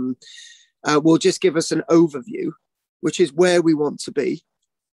will just give us an overview, which is where we want to be.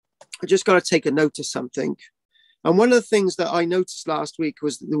 I just got to take a note of something. And one of the things that I noticed last week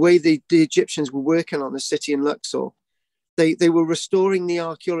was the way the Egyptians were working on the city in Luxor. They were restoring the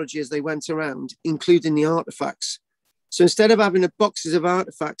archaeology as they went around, including the artifacts. So instead of having boxes of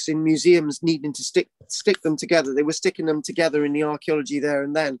artifacts in museums needing to stick them together, they were sticking them together in the archaeology there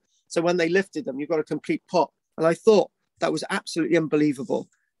and then. So when they lifted them, you've got a complete pot. And I thought that was absolutely unbelievable.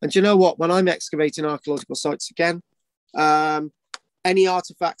 And you know what? When I'm excavating archaeological sites again, any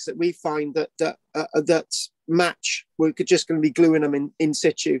artifacts that we find that match, we're just going to be gluing them in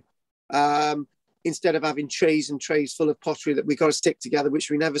situ, instead of having trays and trays full of pottery that we got to stick together, which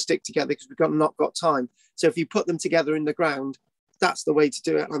we never stick together because we've not got time. So if you put them together in the ground, that's the way to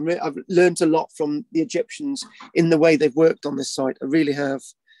do it. I've learned a lot from the Egyptians in the way they've worked on this site. I really have.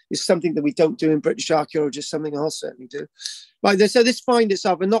 is something that we don't do in British archaeology, something I'll certainly do. Right, so this find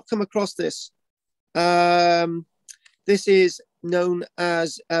itself, I've not come across this. This is known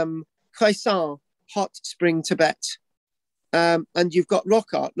as Kaisan Hot Spring, Tibet. And you've got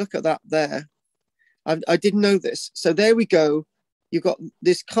rock art. Look at that there. I didn't know this. So there we go. You've got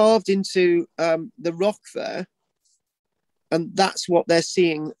this carved into the rock there. And that's what they're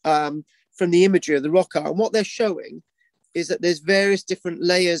seeing from the imagery of the rock art. And what they're showing is that there's various different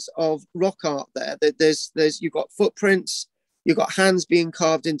layers of rock art there. There's you've got footprints, you've got hands being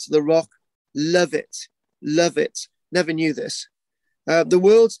carved into the rock. Love it. Love it. Never knew this. The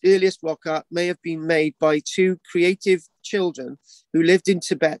world's earliest rock art may have been made by two creative children who lived in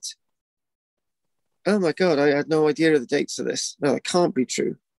Tibet. Oh my God, I had no idea of the dates of this. No, that can't be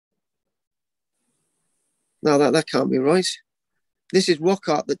true. No, that can't be right. This is rock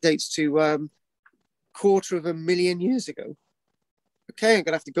art that dates to 250,000 years ago. Okay, I'm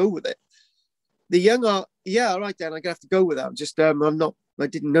gonna have to go with it. The young art, yeah, all right then, I'm gonna have to go with that. I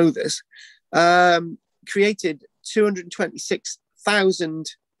didn't know this. Created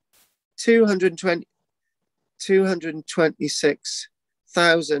 226,000 to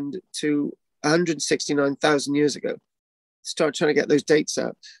 169,000 years ago. Start trying to get those dates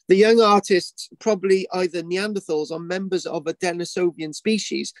out. The young artists, probably either Neanderthals or members of a Denisovian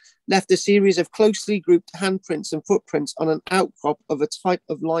species, left a series of closely grouped handprints and footprints on an outcrop of a type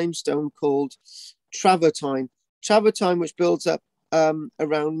of limestone called travertine. Travertine, which builds up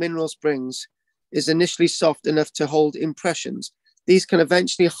around mineral springs, is initially soft enough to hold impressions. These can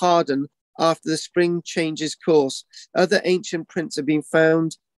eventually harden after the spring changes course. Other ancient prints have been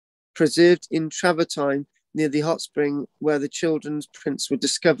found preserved in travertine near the hot spring where the children's prints were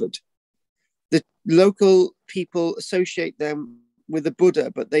discovered. The local people associate them with the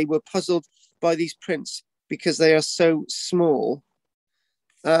Buddha, but they were puzzled by these prints because they are so small.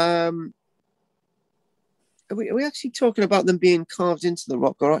 Are we actually talking about them being carved into the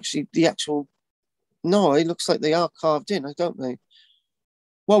rock, or actually the actual... No, it looks like they are carved in, don't they?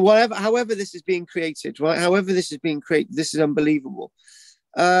 Well, however this is being created, right? However this is being created, this is unbelievable.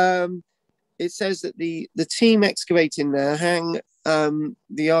 It says that the team excavating there,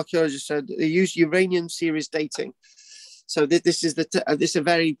 the archaeologist said, they use uranium series dating. So this is this a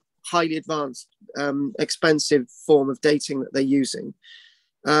very highly advanced, expensive form of dating that they're using,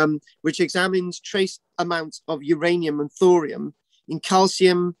 which examines trace amounts of uranium and thorium in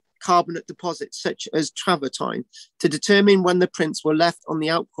calcium carbonate deposits such as travertine to determine when the prints were left on the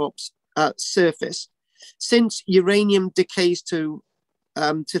outcrop's surface. Since uranium decays to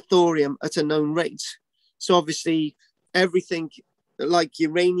thorium at a known rate, so obviously everything like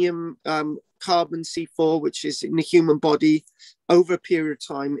uranium, carbon C4, which is in the human body, over a period of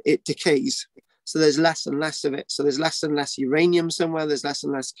time it decays. So there's less and less of it. So there's less and less uranium somewhere, there's less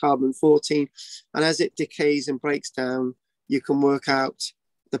and less carbon-14, and as it decays and breaks down, you can work out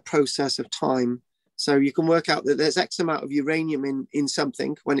the process of time. So you can work out that there's X amount of uranium in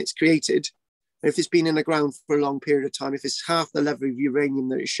something when it's created. If it's been in the ground for a long period of time, if it's half the level of uranium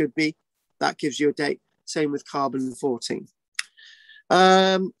that it should be, that gives you a date. Same with carbon-14.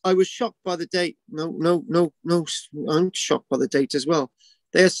 I was shocked by the date. No, I'm shocked by the date as well.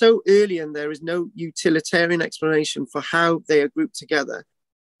 They are so early and there is no utilitarian explanation for how they are grouped together.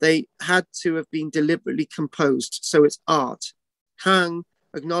 They had to have been deliberately composed, so it's art. Hang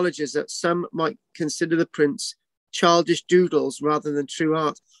acknowledges that some might consider the prints childish doodles rather than true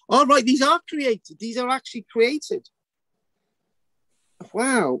art. All right, these are created. These are actually created.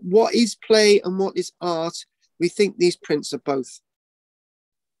 Wow, what is play and what is art? We think these prints are both.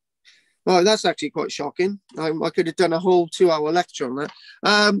 Oh, that's actually quite shocking. I could have done a whole 2-hour lecture on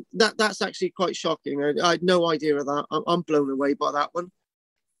that. That's actually quite shocking. I had no idea of that. I'm blown away by that one.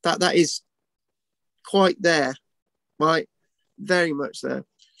 That is quite there, right? Very much there.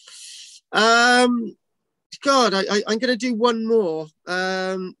 God, I'm going to do one more.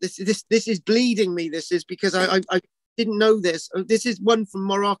 This is bleeding me. This is because I didn't know this. This is one from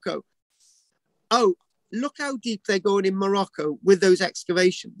Morocco. Oh, look how deep they're going in Morocco with those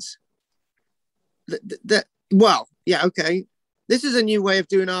excavations. Well, yeah, okay. This is a new way of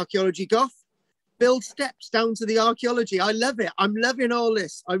doing archaeology, Goff. Build steps down to the archaeology. I love it. I'm loving all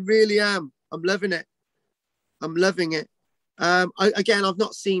this. I really am. I'm loving it. I'm loving it. Again, I've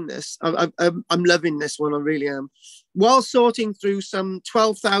not seen this. I'm loving this one. I really am. While sorting through some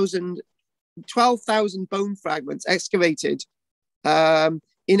 12,000 bone fragments excavated in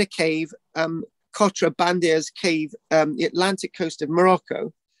a cave, Cotra Bandia's cave, the Atlantic coast of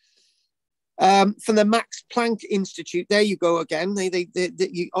Morocco, from the Max Planck Institute. There you go again.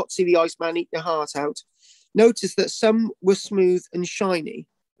 You see the Iceman eat your heart out. Notice that some were smooth and shiny,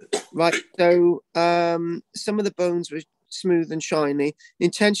 right? So some of the bones were smooth and shiny,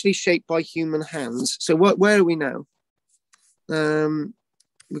 intentionally shaped by human hands. So where are we now?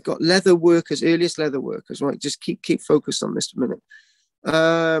 We've got leather workers, earliest leather workers, right? Just keep focused on this a minute.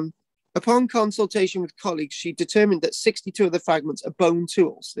 Upon consultation with colleagues, she determined that 62 of the fragments are bone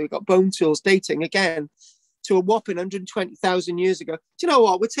tools. They've got bone tools dating again to a whopping 120,000 years ago. Do you know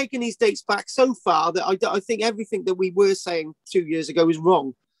what? We're taking these dates back so far that I think everything that we were saying 2 years ago is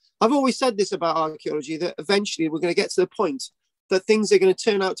wrong. I've always said this about archaeology, that eventually we're going to get to the point that things are going to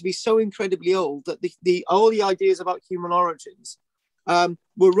turn out to be so incredibly old that all the ideas about human origins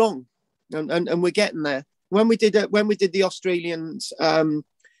were wrong, and we're getting there. When we did the Australians,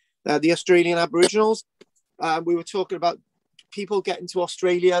 the Australian Aboriginals, we were talking about people getting to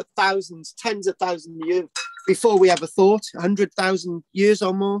Australia thousands, tens of thousands of years before we ever thought, 100,000 years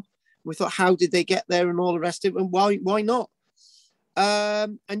or more. We thought, how did they get there and all the rest of it, and why not?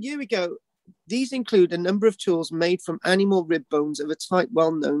 And here we go. These include a number of tools made from animal rib bones of a type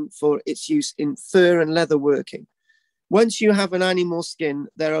well known for its use in fur and leather working. Once you have an animal skin,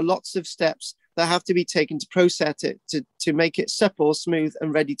 there are lots of steps that have to be taken to process it, to make it supple, smooth,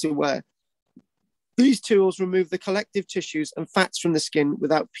 and ready to wear. These tools remove the collective tissues and fats from the skin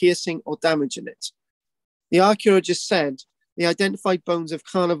without piercing or damaging it. The archaeologist said they identified bones of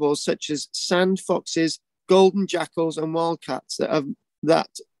carnivores such as sand foxes, golden jackals, and wildcats that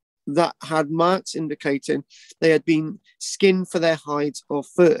had marks indicating they had been skinned for their hides or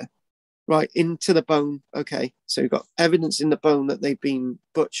fur. Right, into the bone. Okay, so we've got evidence in the bone that they've been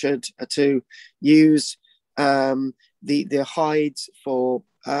butchered to use the hides for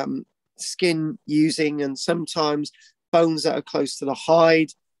skin using, and sometimes bones that are close to the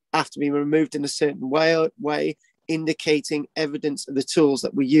hide have to be removed in a certain way, indicating evidence of the tools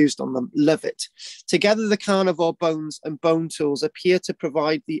that were used on them. Love it. Together, the carnivore bones and bone tools appear to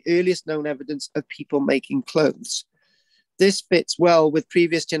provide the earliest known evidence of people making clothes. This fits well with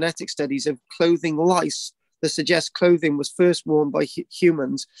previous genetic studies of clothing lice that suggest clothing was first worn by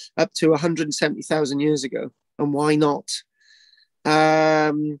humans up to 170,000 years ago. And why not?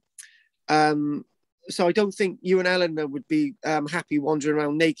 So I don't think you and Eleanor would be happy wandering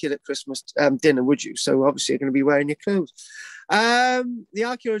around naked at Christmas dinner, would you? So obviously you're going to be wearing your clothes. The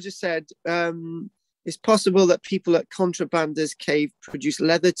archaeologist said it's possible that people at Contrabander's cave produced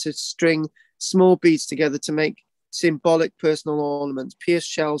leather to string small beads together to make symbolic personal ornaments. Pierced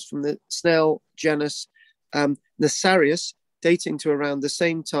shells from the snail genus Nasarius, dating to around the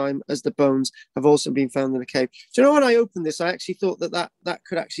same time as the bones, have also been found in the cave. Do you know, when I opened this, I actually thought that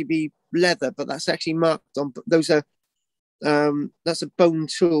could actually be leather, but that's actually marked on. Those are that's a bone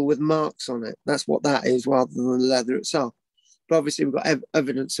tool with marks on it. That's what that is, rather than the leather itself. But obviously, we've got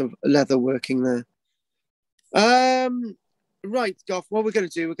evidence of leather working there. Right, Goff. What we're going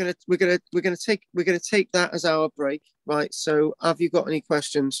to do? We're going to take that as our break. Right. So, have you got any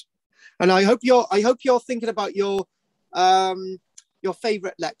questions? And I hope you're thinking about your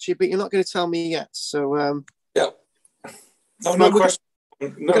favorite lecture, but you're not going to tell me yet. So yeah, no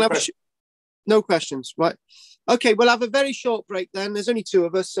question. No questions. Right. Okay, we'll have a very short break then. There's only two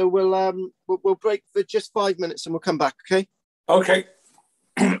of us, so we'll break for just 5 minutes and we'll come back. Okay. Okay.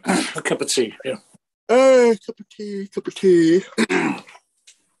 A cup of tea. Yeah. Cup of tea.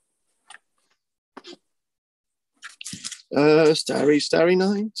 Starry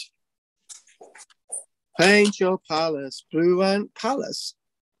night. Paint your palace blue and palette.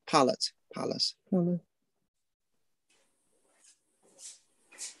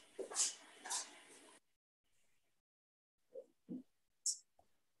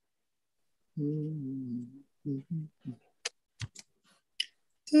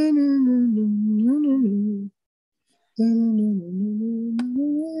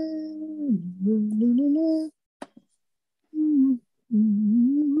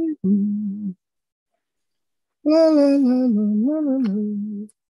 La, la, la, la, la, la.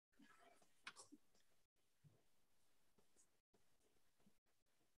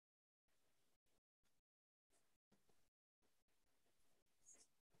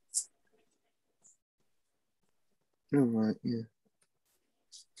 All right, yeah.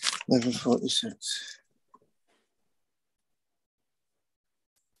 11:46.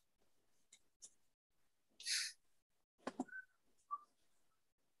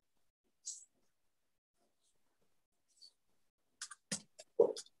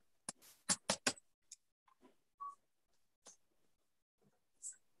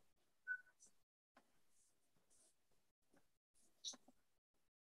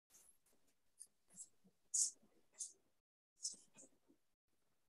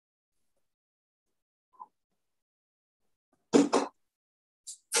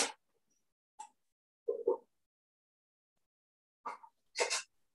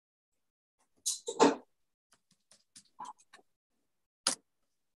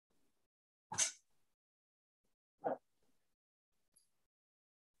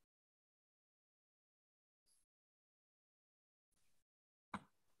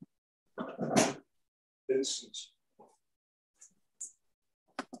 Vincent.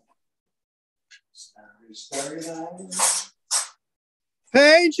 Starry, starry night.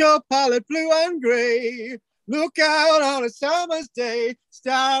 Paint your palette blue and grey. Look out on a summer's day.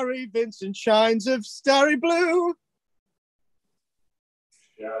 Starry Vincent shines of starry blue.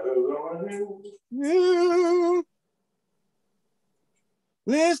 Shadows on a hill. You.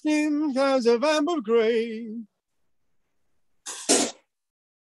 Listening clouds of amber grey.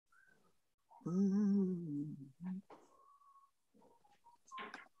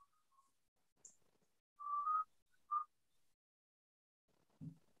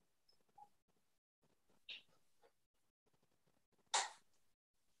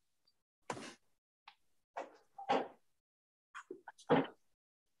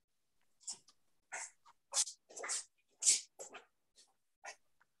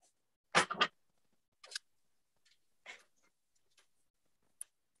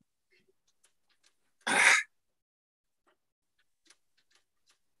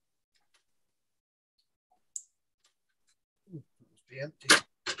 Be empty.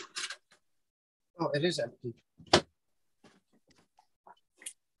 Oh, it is empty. Let's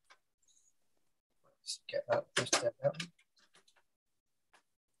get that first step out.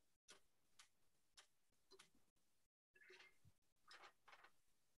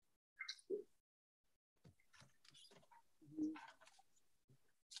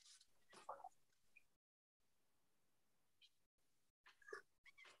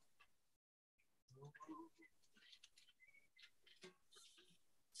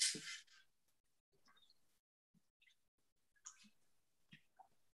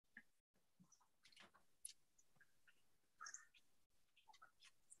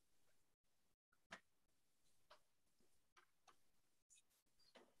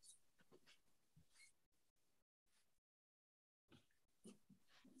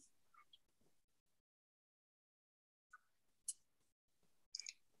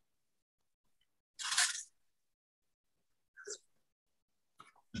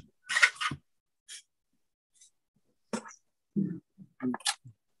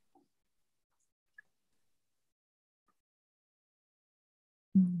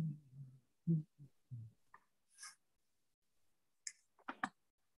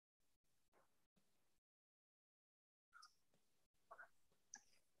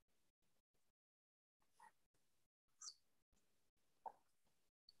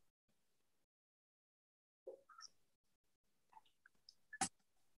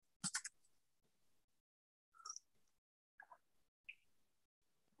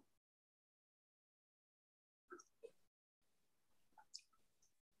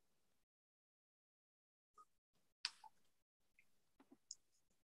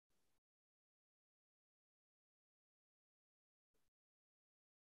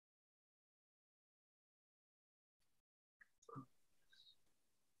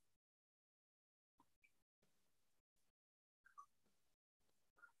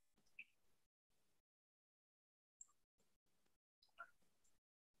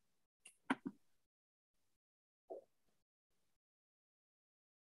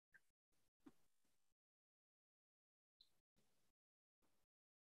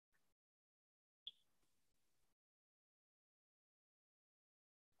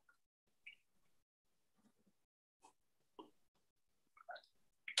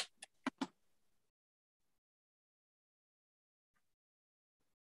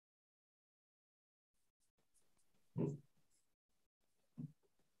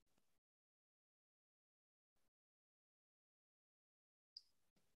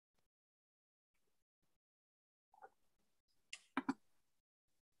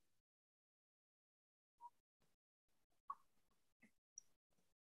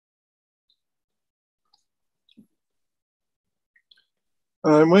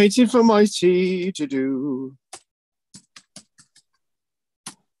 I'm waiting for my tea to do.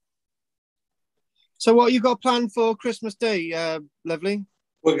 So what you got planned for Christmas Day, Lovely?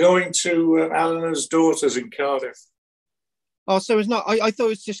 We're going to Eleanor's daughter's in Cardiff. Oh, so it's not, I thought it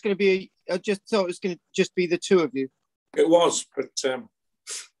was just going to be, I just thought it was going to just be the two of you. It was, but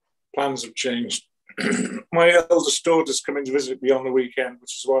plans have changed. My eldest daughter's coming to visit me on the weekend,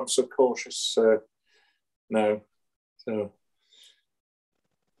 which is why I'm so cautious now. So,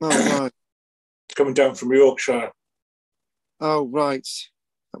 oh, right. Coming down from Yorkshire. Oh, right.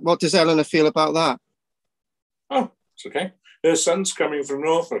 What does Eleanor feel about that? Oh, it's okay. Her son's coming from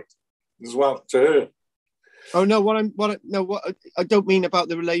Norfolk as well to her. Oh no! What I don't mean about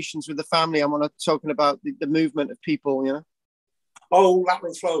the relations with the family. I'm not talking about the movement of people. You know. Oh,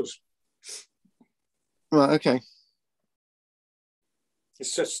 lateral flows. Right. Okay.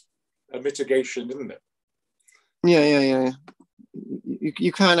 It's just a mitigation, isn't it? Yeah.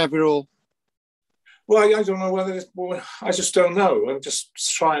 You can't have it all. Well, I don't know whether I just don't know. I'm just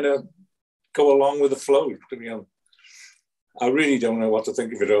trying to go along with the flow, to be honest. I really don't know what to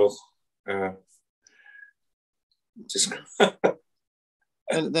think of it all. And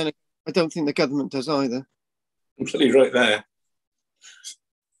then I don't think the government does either. Completely right there.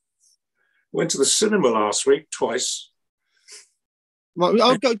 Went to the cinema last week twice. Well,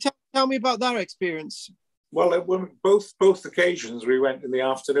 I'll go. Tell me about that experience. Well, both occasions we went in the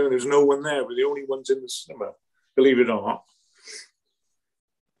afternoon. There was no one there. We're the only ones in the cinema, believe it or not.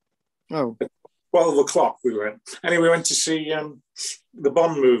 Oh. At 12 o'clock we went. Anyway, we went to see the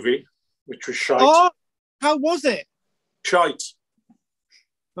Bond movie, which was shite. Oh, how was it? Shite.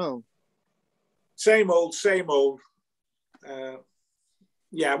 Oh. Same old.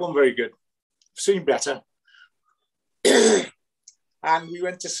 Yeah, it wasn't very good. Seen better. And we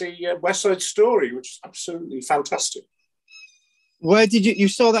went to see West Side Story, which is absolutely fantastic. Where did you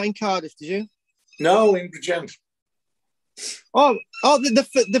saw that in Cardiff? Did you? No, in Bridgend. Oh,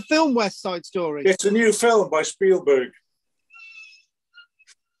 the film West Side Story. It's a new film by Spielberg.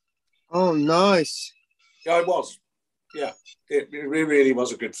 Oh, nice. Yeah, it was. Yeah, it really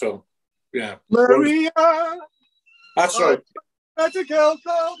was a good film. Yeah. Maria. That's right. That's a girl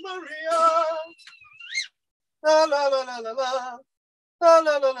called Maria. La la la la la la. La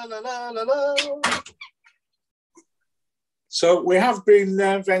la la la la la la. So we have been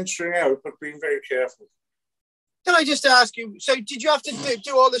venturing out, but being very careful. Can I just ask you, so did you have to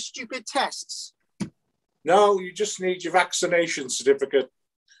do all the stupid tests? No, you just need your vaccination certificate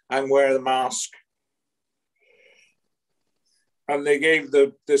and wear the mask. And they gave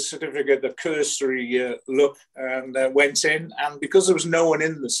the certificate a cursory look and went in. And because there was no one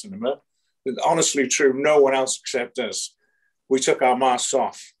in the cinema, honestly true, no one else except us, we took our masks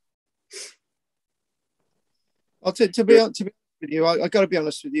off. Well, to be honest with you, I got to be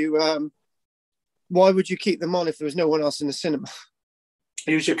honest with you. Why would you keep them on if there was no one else in the cinema?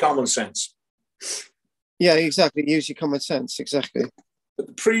 Use your common sense. Yeah, exactly. Use your common sense. Exactly. But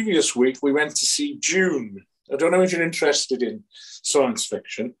the previous week, we went to see Dune. I don't know if you're interested in science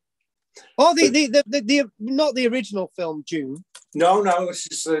fiction. Oh, the not the original film, Dune. No, this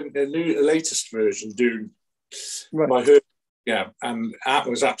is the latest version, Dune. Right. Yeah, and that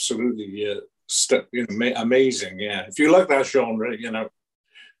was absolutely amazing. Yeah, if you like that genre,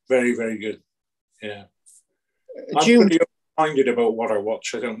 very, very good. Yeah, I'm pretty open-minded about what I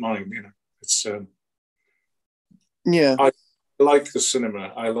watch. I don't mind. It's yeah. I like the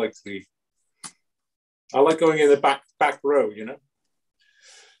cinema. I like going in the back row.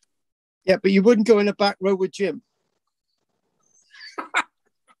 Yeah, but you wouldn't go in the back row with Jim.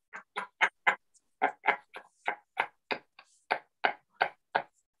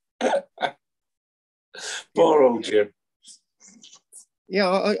 Poor old Jim. Yeah,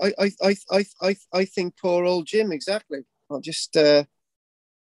 I think poor old Jim. Exactly. I just,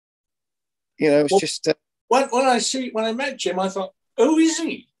 it's just. When I met Jim, I thought, oh, is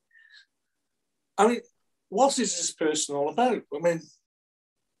he? I mean, what is this person all about? I mean,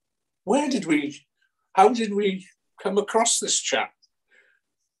 how did we come across this chap?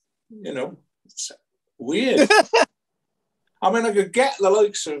 It's weird. I mean, I could get the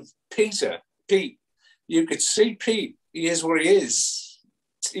likes of Pete. You could see Pete. He is where he is.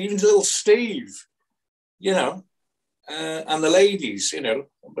 Even little Steve, and the ladies,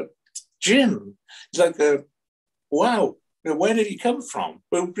 But Jim is like wow. Where did he come from?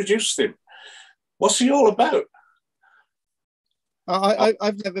 Who produced him? What's he all about?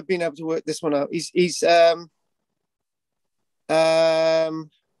 I've never been able to work this one out. He's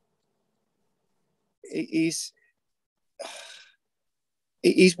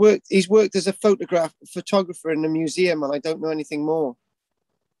worked as a photographer in a museum, and I don't know anything more.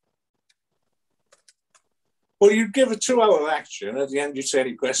 Well, you'd give a 2-hour lecture, and at the end you'd say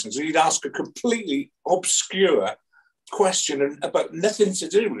any questions, and you'd ask a completely obscure question about nothing to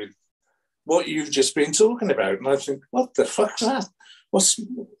do with what you've just been talking about. And I think, what the fuck's that? What's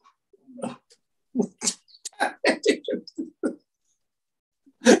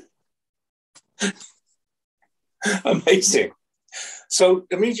amazing. So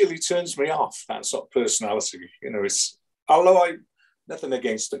immediately turns me off, that sort of personality. It's, although nothing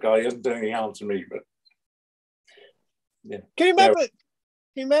against the guy, he hasn't done any harm to me, but yeah. Can you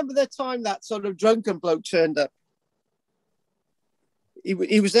remember the time that sort of drunken bloke turned up?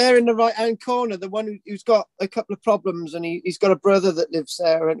 He was there in the right hand corner, the one who's got a couple of problems, and he's got a brother that lives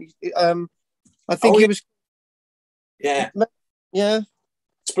there, and I think he was. Yeah. Yeah.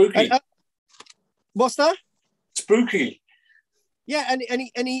 Spooky. What's that? Spooky. Yeah, and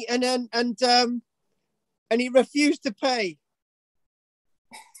he refused to pay.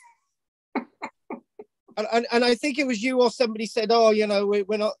 And I think it was you or somebody said, "Oh, you know,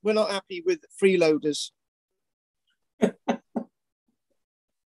 we're not happy with freeloaders." But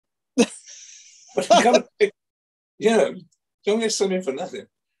you gotta, you know, don't get something for nothing.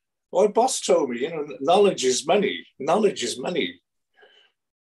 My boss told me, you know, knowledge is money. Knowledge is money.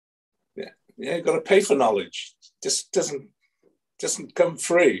 Yeah, you got to pay for knowledge. Just doesn't come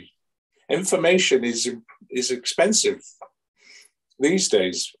free. Information is expensive these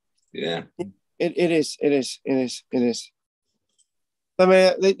days. Yeah, it is. I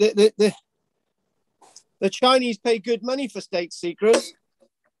mean, the Chinese pay good money for state secrets.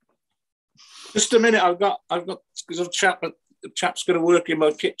 Just a minute. I've got a chap's going to work in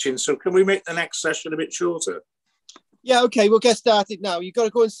my kitchen. So can we make the next session a bit shorter? Yeah. Okay. We'll get started now. You got to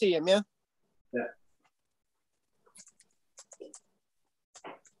go and see him. Yeah. Yeah.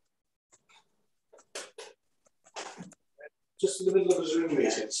 Just in the middle of a Zoom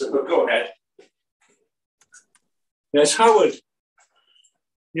meeting. So go ahead. Yes, Howard.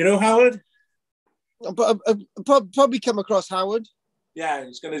 You know Howard? Probably come across Howard. Yeah,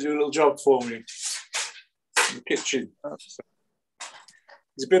 he's going to do a little job for me in the kitchen. It's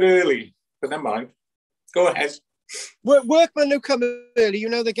a bit early, but never mind. Go ahead. Workmen who come early, you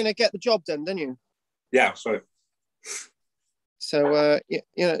know they're going to get the job done, don't you? Yeah, sorry. So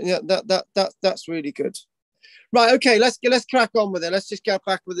that's really good. Right, okay, let's crack on with it. Let's just get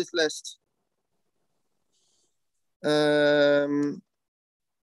back with this list. Oh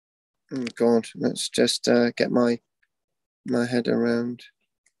God, let's just get my head around.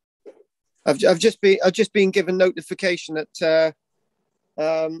 I've just been given notification that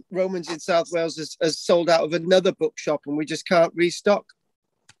Romans in South Wales has sold out of another bookshop, and we just can't restock.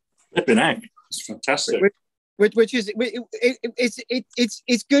 Flipping heck, it's fantastic. Which is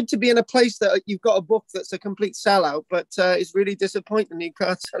it's good to be in a place that you've got a book that's a complete sellout, but it's really disappointing you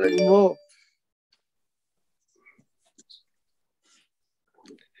can't sell anymore.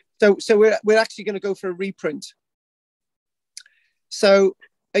 So we're actually going to go for a reprint. So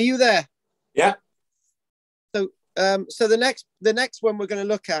are you there? Yeah. So the next one we're going to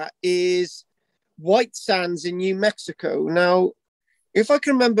look at is White Sands in New Mexico. Now, if I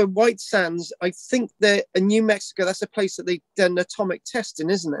can remember, White Sands, I think that in New Mexico, that's a place that they've done atomic testing,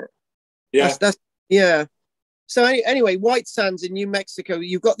 isn't it? Yeah. Yeah. So anyway, White Sands in New Mexico,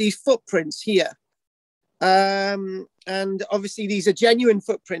 you've got these footprints here. And obviously these are genuine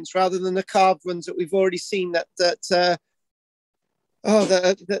footprints rather than the carved ones that we've already seen that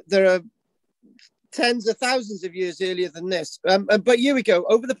there are tens of thousands of years earlier than this. But here we go.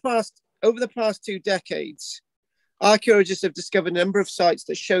 Over the past 2 decades, archaeologists have discovered a number of sites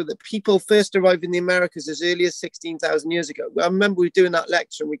that show that people first arrived in the Americas as early as 16,000 years ago. I remember we were doing that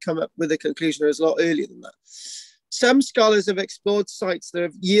lecture and we come up with a conclusion that was a lot earlier than that. Some scholars have explored sites that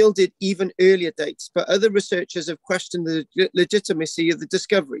have yielded even earlier dates, but other researchers have questioned the legitimacy of the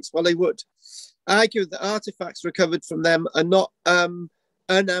discoveries. Well, they would argue that artifacts recovered from them are not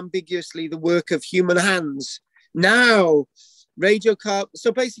unambiguously the work of human hands. Now, radiocarbon.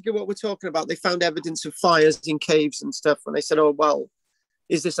 So basically what we're talking about, they found evidence of fires in caves and stuff. And they said, oh, well,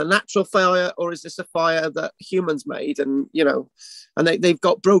 is this a natural fire or is this a fire that humans made? And, you know, and they've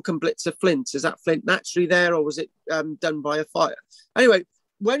got broken bits of flint. Is that flint naturally there or was it done by a fire? Anyway,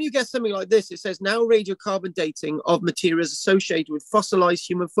 when you get something like this, it says now radiocarbon dating of materials associated with fossilized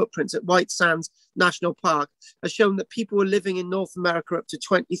human footprints at White Sands National Park has shown that people were living in North America up to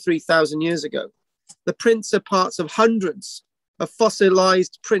 23,000 years ago. The prints are parts of hundreds of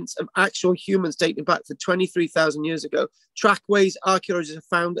fossilized prints of actual humans dating back to 23,000 years ago. Trackways archaeologists have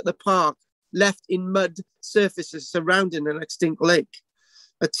found at the park left in mud surfaces surrounding an extinct lake.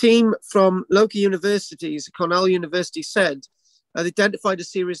 A team from local universities, Cornell University, said identified a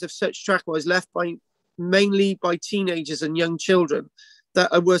series of such trackways left mainly by teenagers and young children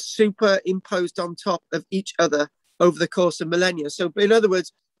that were superimposed on top of each other over the course of millennia. So in other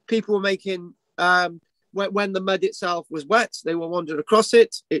words, people were making when the mud itself was wet, they were wandering across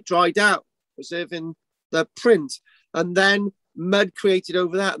it, it dried out, preserving the print. And then mud created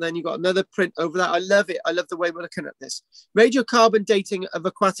over that, and then you got another print over that. I love it. I love the way we're looking at this. Radiocarbon dating of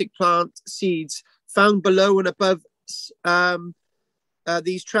aquatic plant seeds found below and above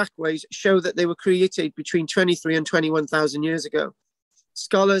these trackways show that they were created between 23 and 21,000 years ago.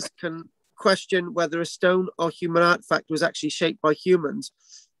 Scholars can question whether a stone or human artifact was actually shaped by humans,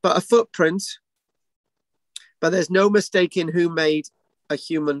 but a footprint. But there's no mistaking who made a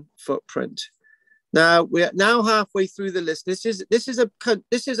human footprint. Now we're now halfway through the list. This is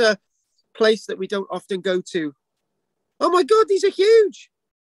a place that we don't often go to Oh my God, these are huge.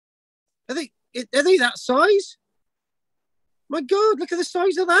 Are they that size? My God, look at the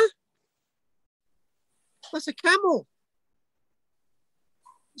size of that. That's a camel.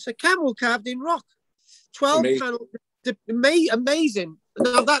 It's a camel carved in rock. 12 panels. Amazing.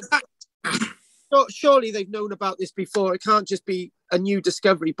 Now that surely they've known about this before. It can't just be a new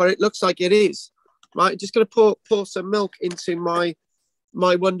discovery, but it looks like it is. Right, just going to pour some milk into my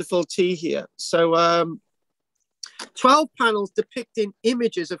wonderful tea here. So 12 panels depicting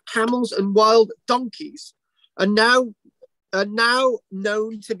images of camels and wild donkeys are now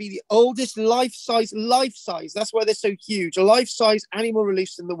known to be the oldest life-size, that's why they're so huge, life-size animal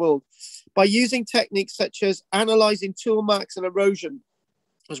reliefs in the world, by using techniques such as analyzing tool marks and erosion,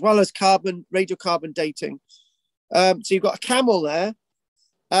 as well as radiocarbon dating. So you've got a camel there,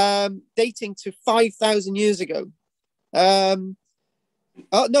 dating to 5,000 years ago.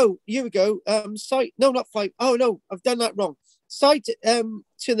 Oh no, here we go. Site, no, not five. Oh no, I've done that wrong. Site to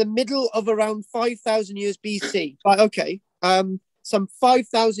the middle of around 5,000 years BC. Right, okay. Some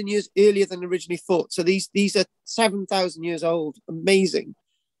 5,000 years earlier than originally thought. So these are 7,000 years old. Amazing.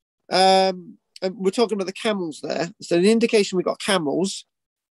 And we're talking about the camels there. So an indication we've got camels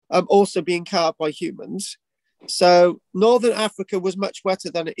also being carved by humans. So Northern Africa was much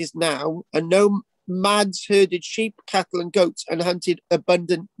wetter than it is now, and nomads herded sheep, cattle, and goats and hunted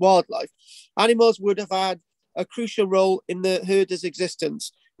abundant wildlife. Animals would have had a crucial role in the herder's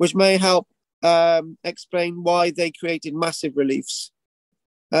existence, which may help explain why they created massive reliefs.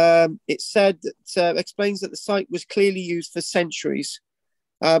 It said that explains that the site was clearly used for centuries,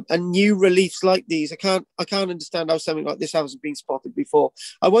 and new reliefs like these. I can't understand how something like this hasn't been spotted before.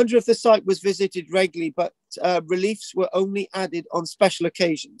 I wonder if the site was visited regularly, but reliefs were only added on special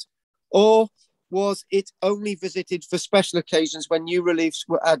occasions, or was it only visited for special occasions when new reliefs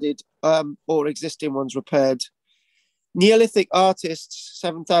were added or existing ones repaired? Neolithic artists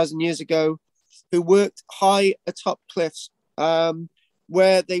 7,000 years ago who worked high atop cliffs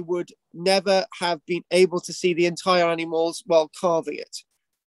where they would never have been able to see the entire animals while carving it.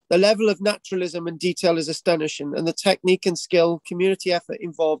 The level of naturalism and detail is astonishing, and the technique and skill, community effort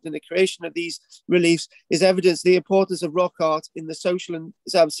involved in the creation of these reliefs is evidence of the importance of rock art in the social and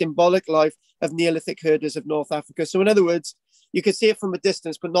symbolic life of Neolithic herders of North Africa. So in other words, you can see it from a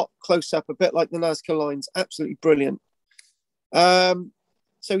distance, but not close up, a bit like the Nazca lines. Absolutely brilliant.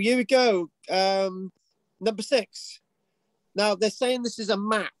 So here we go. Number 6. Now they're saying this is a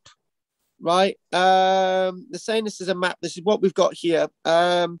map, right? They're saying this is a map. This is what we've got here.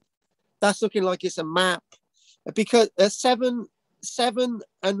 That's looking like it's a map, because a 7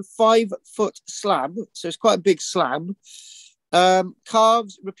 and 5 foot slab, so it's quite a big slab,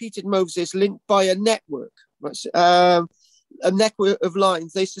 carves repeated Moses linked by a network of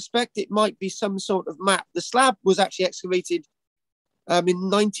lines. They suspect it might be some sort of map. The slab was actually excavated in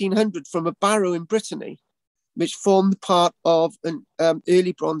 1900 from a barrow in Brittany, which formed part of an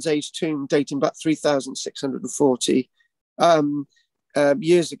early Bronze Age tomb dating back 3,640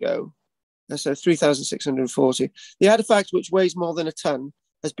 years ago. So 3,640. The artifact, which weighs more than a ton,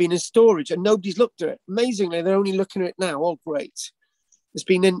 has been in storage and nobody's looked at it. Amazingly, they're only looking at it now. Oh, great. It's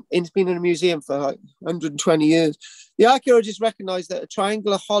been in a museum for like 120 years. The archaeologists recognized that a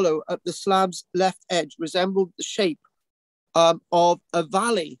triangular hollow at the slab's left edge resembled the shape of a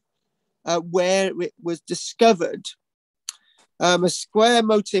valley where it was discovered. A square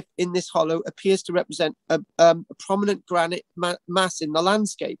motif in this hollow appears to represent a prominent granite mass in the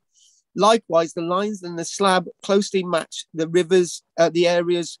landscape. Likewise, the lines in the slab closely match the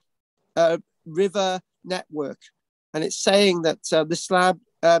area's river network. And it's saying that the slab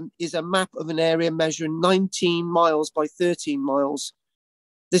is a map of an area measuring 19 miles by 13 miles.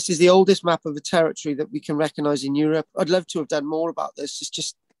 This is the oldest map of a territory that we can recognize in Europe. I'd love to have done more about this. It's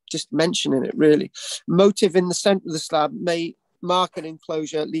just mentioning it, really. Motive in the center of the slab may mark an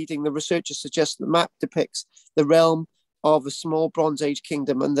enclosure, leading the researchers suggest the map depicts the realm of a small Bronze Age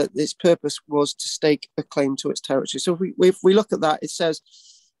kingdom, and that its purpose was to stake a claim to its territory. So if we look at that, it says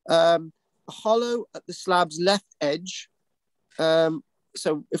a hollow at the slab's left edge.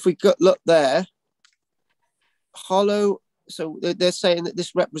 So if we look there, hollow. So they're saying that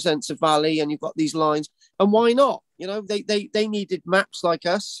this represents a valley, and you've got these lines. And why not? You know, they needed maps like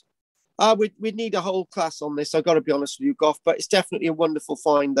us. We'd need a whole class on this. I've got to be honest with you, Goff, but it's definitely a wonderful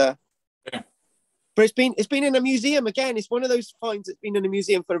find there. Yeah. But it's been in a museum again. It's one of those finds that's been in a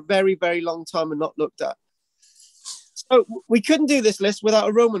museum for a very, very long time and not looked at. So we couldn't do this list without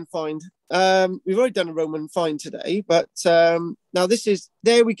a Roman find. We've already done a Roman find today, but now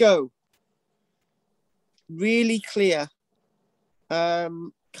there we go. Really clear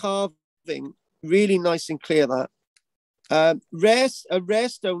carving, really nice and clear that. A rare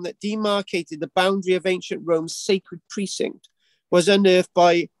stone that demarcated the boundary of ancient Rome's sacred precinct was unearthed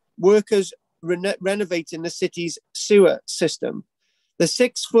by workers renovating the city's sewer system. The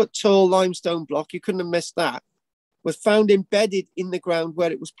 6-foot tall limestone block, you couldn't have missed that, was found embedded in the ground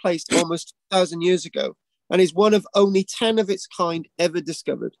where it was placed almost 2,000 years ago and is one of only 10 of its kind ever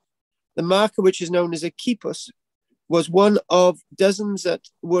discovered. The marker, which is known as a quipus, was one of dozens that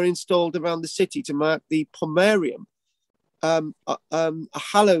were installed around the city to mark the pomerium, a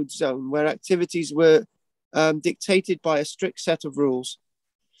hallowed zone where activities were dictated by a strict set of rules.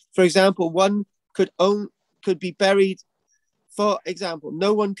 For example, one could be buried. For example,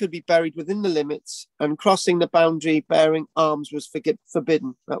 no one could be buried within the limits, and crossing the boundary bearing arms was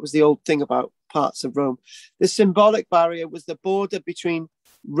forbidden. That was the old thing about parts of Rome. This symbolic barrier was the border between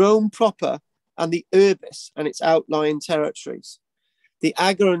Rome proper and the Urbis and its outlying territories. The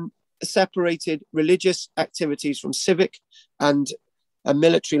Agora separated religious activities from civic and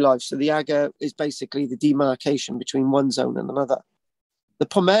military life. So the Agora is basically the demarcation between one zone and another. The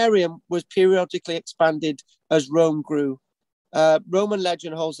pomerium was periodically expanded as Rome grew. Roman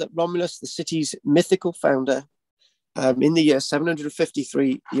legend holds that Romulus, the city's mythical founder, in the year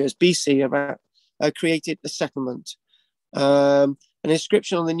 753 years BC, created the settlement. An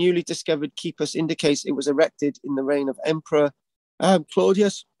inscription on the newly discovered quipus indicates it was erected in the reign of Emperor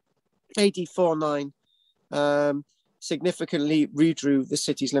Claudius, AD 49, significantly redrew the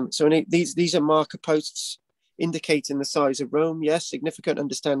city's limits. So these are marker posts indicating the size of Rome. Yes, significant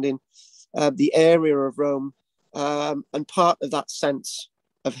understanding the area of Rome, and part of that sense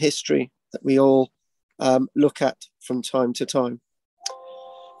of history that we all look at from time to time.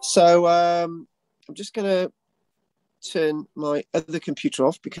 So I'm just going to turn my other computer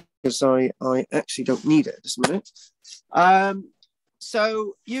off because I actually don't need it at this minute.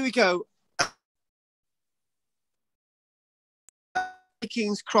 So here we go.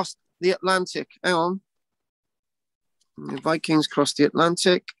 Vikings crossed the Atlantic. Hang on. The Vikings crossed the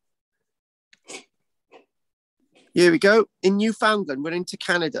Atlantic. Here we go. In Newfoundland, we're into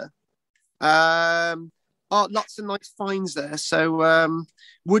Canada. Lots of nice finds there. So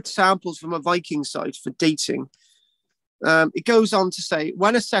wood samples from a Viking site for dating. It goes on to say,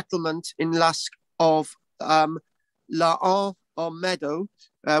 when a settlement in Lask of La or Meadow,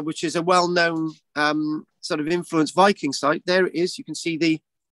 which is a well-known sort of influenced Viking site, there it is. You can see the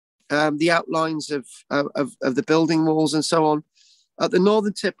outlines of the building walls and so on. At the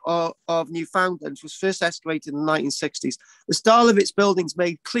northern tip of Newfoundland, was first excavated in the 1960s. The style of its buildings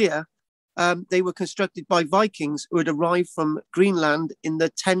made clear they were constructed by Vikings who had arrived from Greenland in the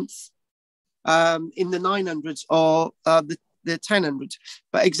 10th, in the 900s or the 1000s.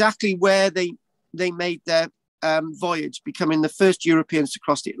 But exactly where they made their voyage, becoming the first Europeans to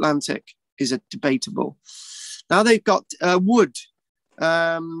cross the Atlantic, is debatable. Now they've got wood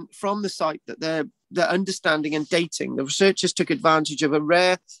from the site that they're understanding and dating. The researchers took advantage of a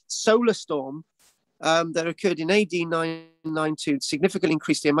rare solar storm that occurred in AD 992 to significantly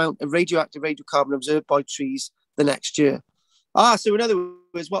increase the amount of radioactive radiocarbon observed by trees the next year. So in other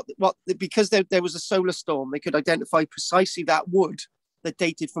words, because there was a solar storm, they could identify precisely that wood that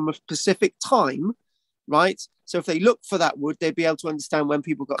dated from a specific time, right? So if they looked for that wood, they'd be able to understand when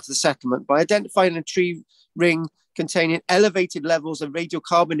people got to the settlement by identifying a tree ring containing elevated levels of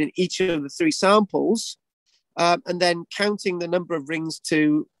radiocarbon in each of the 3 samples, and then counting the number of rings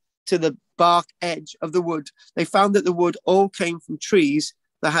to the bark edge of the wood. They found that the wood all came from trees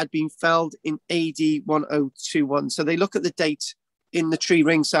that had been felled in AD 1021. So they look at the date in the tree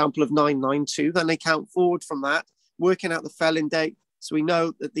ring sample of 992, then they count forward from that, working out the felling date. So we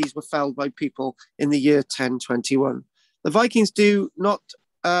know that these were felled by people in the year 1021. The Vikings do not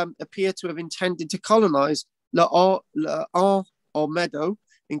appear to have intended to colonize or Meadow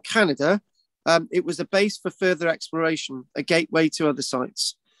in Canada. It was a base for further exploration, a gateway to other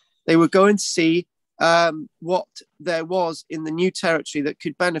sites. They were going to see what there was in the new territory that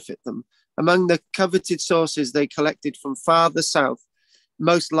could benefit them. Among the coveted sources they collected from farther south,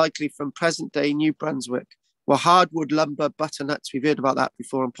 most likely from present-day New Brunswick, were hardwood, lumber, butternuts. We've heard about that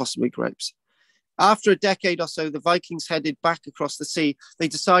before, and possibly grapes. After a decade or so, the Vikings headed back across the sea. They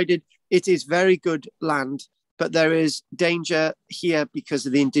decided it is very good land, but there is danger here because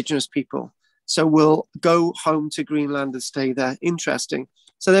of the indigenous people. So we'll go home to Greenland and stay there. Interesting.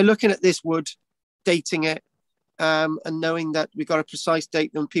 So they're looking at this wood, dating it, and knowing that we got a precise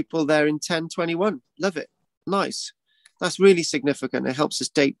date on people there in 1021. Love it. Nice. That's really significant. It helps us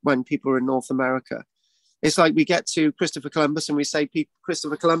date when people are in North America. It's like we get to Christopher Columbus and we say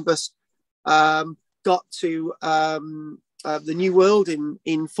Christopher Columbus got to the New World in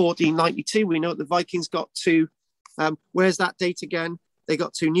 1492. We know that the Vikings got to Where's that date again? They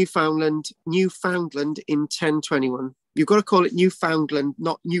got to Newfoundland in 1021. You've got to call it Newfoundland,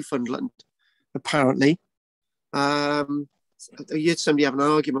 not Newfoundland, apparently. You had somebody have an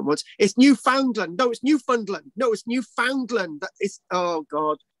argument once. It's Newfoundland. No, it's Newfoundland. No, it's Newfoundland. Oh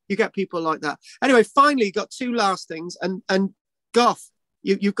God, you get people like that. Anyway, finally, you got two last things, and Goff,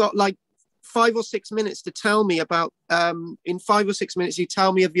 you've got like 5 or 6 minutes to tell me about. In 5 or 6 minutes, you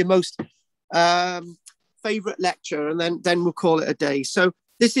tell me of your most favorite lecture, and then we'll call it a day. So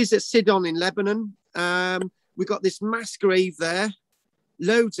this is at Sidon in Lebanon. We've got this mass grave there,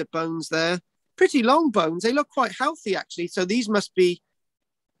 loads of bones there. Pretty long bones. They look quite healthy, actually. So these must be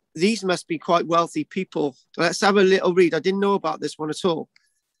quite wealthy people. Let's have a little read. I didn't know about this one at all.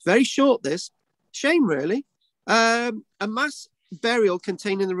 Very short, this. Shame, really. A mass burial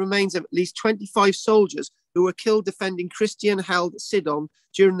containing the remains of at least 25 soldiers who were killed defending Christian-held Sidon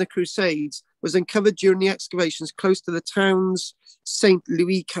during the Crusades was uncovered during the excavations close to the town's St.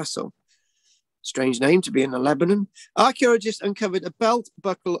 Louis Castle. Strange name to be in Lebanon. Archaeologists uncovered a belt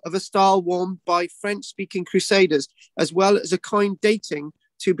buckle of a style worn by French-speaking Crusaders, as well as a coin dating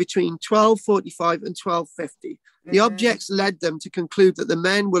to between 1245 and 1250. The objects led them to conclude that the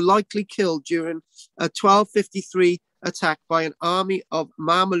men were likely killed during a 1253 attack by an army of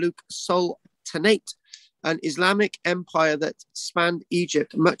Mamluk Sultanate, an Islamic empire that spanned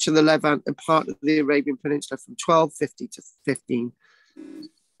Egypt, much of the Levant, and part of the Arabian Peninsula from 1250 to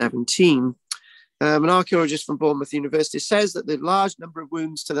 1517. An archaeologist from Bournemouth University says that the large number of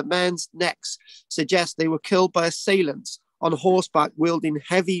wounds to the men's necks suggest they were killed by assailants on horseback wielding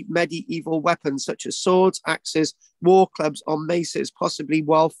heavy medieval weapons such as swords, axes, war clubs, or maces, possibly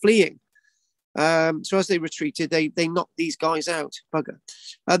while fleeing. So as they retreated, they knocked these guys out. Bugger.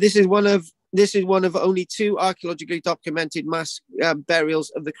 This is one of only 2 archaeologically documented mass burials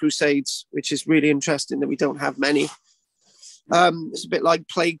of the Crusades, which is really interesting that we don't have many. It's a bit like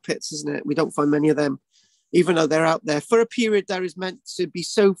plague pits, isn't it? We don't find many of them, even though they're out there. For a period that is meant to be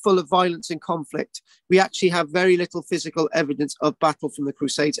so full of violence and conflict, we actually have very little physical evidence of battle from the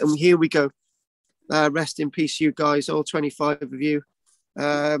Crusades. And here we go. Rest in peace, you guys, all 25 of you.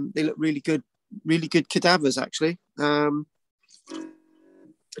 They look really good cadavers, actually. But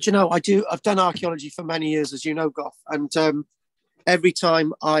you know, I've done archaeology for many years, as you know, Goff, and every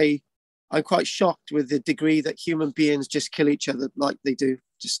time I'm quite shocked with the degree that human beings just kill each other like they do.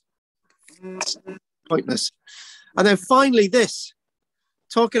 Just pointless. And then finally this,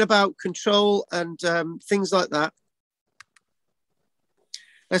 talking about control and things like that.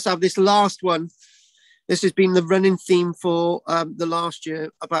 Let's have this last one. This has been the running theme for the last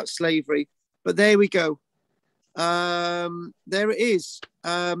year about slavery. But there we go. There it is.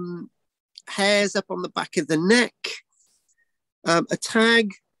 Hairs up on the back of the neck. A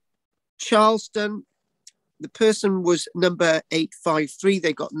tag. Charleston, the person was number 853.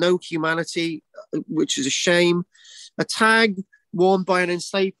 They got no humanity, which is a shame. A tag worn by an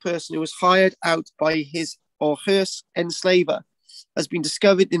enslaved person who was hired out by his or her enslaver has been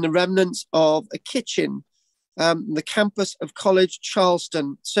discovered in the remnants of a kitchen, the campus of College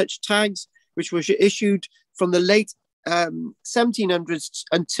Charleston. Such tags, which were issued from the late 1700s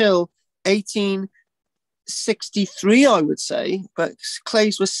until 1863, I would say, but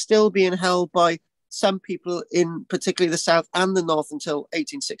clays were still being held by some people in particularly the South and the North until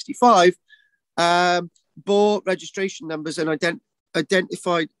 1865, bore registration numbers and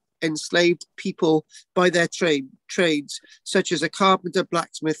identified enslaved people by their trades, such as a carpenter,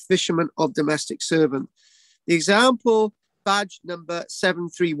 blacksmith, fisherman, or domestic servant. The example badge number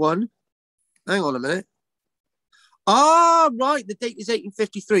 731, hang on a minute. Right, the date is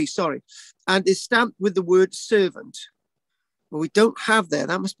 1853, sorry, and is stamped with the word servant. Well, we don't have there.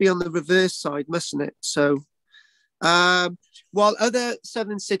 That must be on the reverse side, mustn't it? So, while other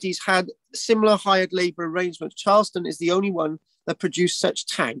southern cities had similar hired labor arrangements, Charleston is the only one that produced such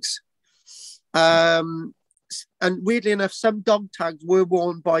tags. And weirdly enough, some dog tags were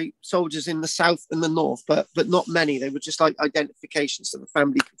worn by soldiers in the South and the North, but not many. They were just like identifications of the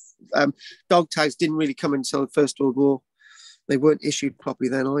family. Dog tags didn't really come until the First World War. They weren't issued properly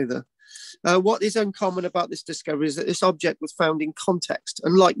then either. What is uncommon about this discovery is that this object was found in context,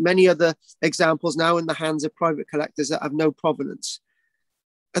 unlike many other examples now in the hands of private collectors that have no provenance.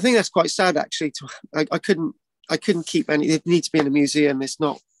 I think that's quite sad, actually. I couldn't keep any. It needs to be in a museum. It's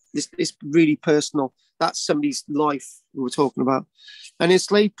not. It's really personal. That's somebody's life we were talking about. An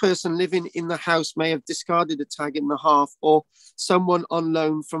enslaved person living in the house may have discarded a tag in the hearth, or someone on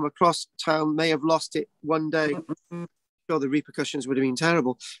loan from across town may have lost it one day. Sure, the repercussions would have been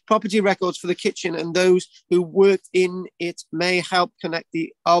terrible. Property records for the kitchen and those who worked in it may help connect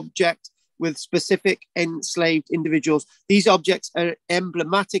the object with specific enslaved individuals. These objects are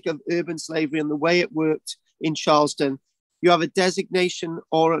emblematic of urban slavery and the way it worked in Charleston. You have a designation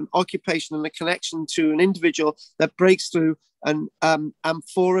or an occupation and a connection to an individual that breaks through an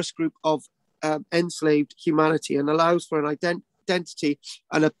amorphous group of enslaved humanity and allows for an identity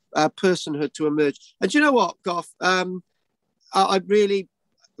and a personhood to emerge. And do you know what, Goff? I really,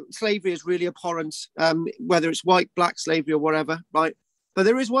 slavery is really abhorrent, whether it's white, black slavery or whatever, right? But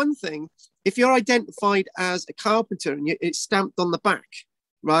there is one thing: if you're identified as a carpenter and it's stamped on the back,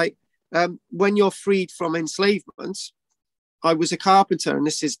 right? When you're freed from enslavement, I was a carpenter, and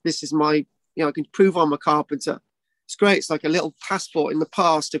this is my, I can prove I'm a carpenter. It's great. It's like a little passport in the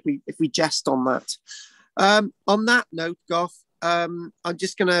past if we jest on that. On that note, Goff, I'm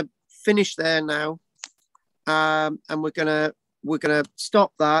just gonna finish there now, and we're gonna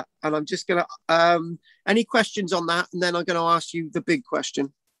stop that. And I'm just gonna any questions on that, and then I'm gonna ask you the big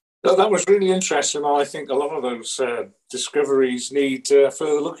question. No, that was really interesting. I think a lot of those discoveries need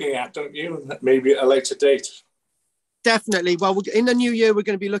further looking at, don't you? Maybe at a later date. Definitely. Well, in the new year, we're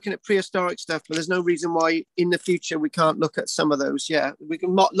going to be looking at prehistoric stuff, but there's no reason why in the future we can't look at some of those. Yeah, we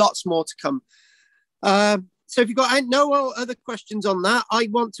can lots more to come. So if you've got no other questions on that, I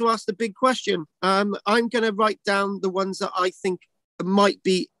want to ask the big question. I'm going to write down the ones that I think might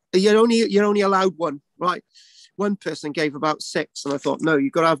be. You're only allowed one, right? One person gave about 6, and I thought, no,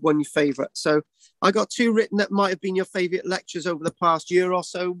 you've got to have one your favourite. So I got 2 written that might have been your favourite lectures over the past year or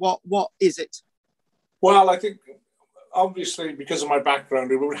so. What is it? Well, I think obviously because of my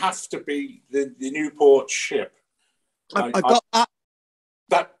background, it would have to be the Newport ship. I got that.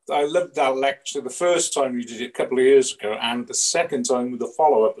 I loved that lecture the first time you did it a couple of years ago, and the second time with the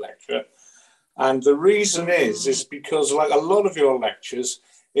follow-up lecture. And the reason is because, like a lot of your lectures,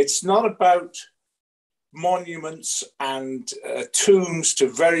 it's not about monuments and tombs to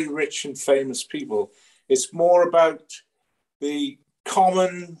very rich and famous people. It's more about the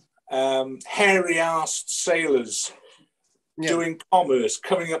common hairy-assed sailors doing commerce,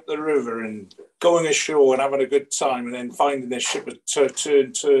 coming up the river and going ashore and having a good time, and then finding their ship a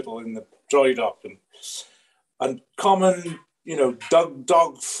turned turtle in the dry dock, and common,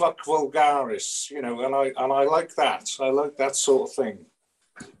 dog fuck vulgaris, and I like that. I like that sort of thing.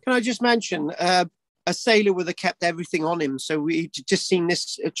 Can I just mention a sailor would have kept everything on him, so we just seen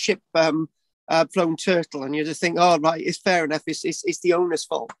this ship flown turtle, and you just think, oh right, it's fair enough. It's the owner's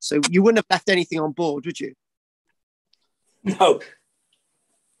fault. So you wouldn't have left anything on board, would you? No.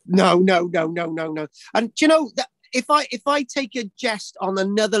 And do you know that if I take a jest on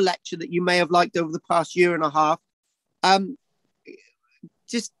another lecture that you may have liked over the past year and a half, I've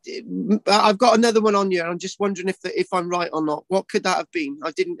got another one on you, and I'm just wondering if I'm right or not. What could that have been?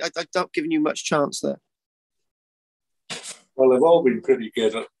 I've not given you much chance there. Well, they've all been pretty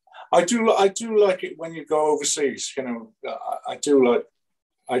good. I do like it when you go overseas. I do like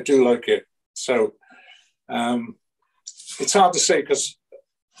it. So it's hard to say because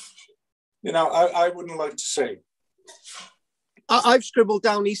I wouldn't like to say. I've scribbled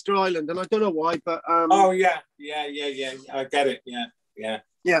down Easter Island, and I don't know why, but oh yeah, I get it. Yeah.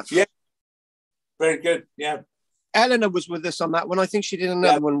 Very good. Yeah. Eleanor was with us on that one. I think she did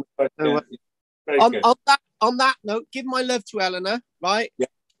another one. Very good. On that note, give my love to Eleanor. Right. Yeah.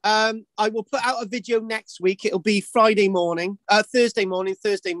 I will put out a video next week. It'll be Thursday morning,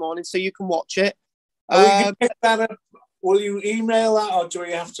 so you can watch it. Pick that up. Will you email that, or do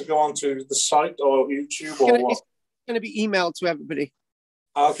we have to go onto the site or YouTube or what? It's going to be emailed to everybody.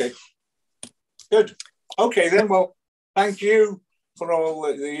 Okay. Good. Okay then. Well, thank you for all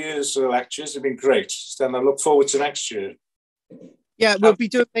the years of lectures. They've been great. And I look forward to next year. Yeah, we'll be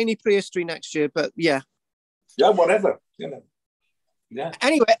doing mainly prehistory next year, but yeah. Yeah, whatever. Yeah.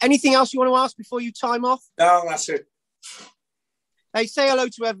 Anyway, anything else you want to ask before you time off? No, that's it. Hey, say hello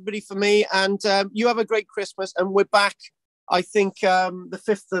to everybody for me, and you have a great Christmas. And we're back, I think, the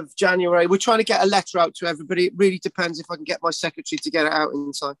 5th of January. We're trying to get a letter out to everybody. It really depends if I can get my secretary to get it out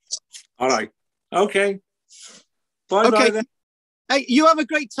in time. All right. Okay. Bye then. Hey, you have a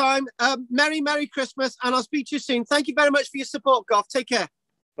great time. Merry Christmas, and I'll speak to you soon. Thank you very much for your support, Goff. Take care.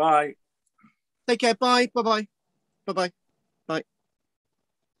 Bye. Take care. Bye. Bye-bye. Bye-bye. Bye.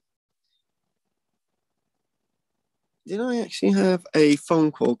 Did I actually have a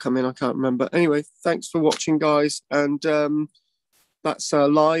phone call come in? I can't remember. Anyway, thanks for watching, guys. And that's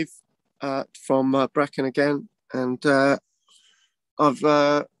live from Brecon again. And Kylie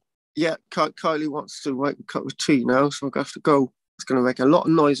wants to make a cup of tea now, so I'll have to go. It's going to make a lot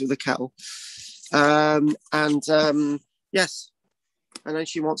of noise with the kettle. Yes. And then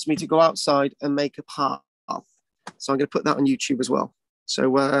she wants me to go outside and make a path. So I'm going to put that on YouTube as well.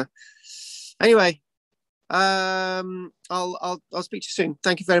 So Anyway, I'll speak to you soon.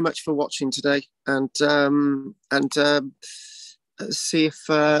 Thank you very much for watching today, and see if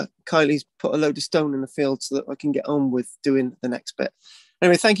Kylie's put a load of stone in the field so that I can get on with doing the next bit.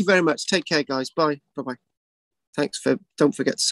 Anyway, thank you very much. Take care, guys. Bye. Bye. Thanks for. Don't forget to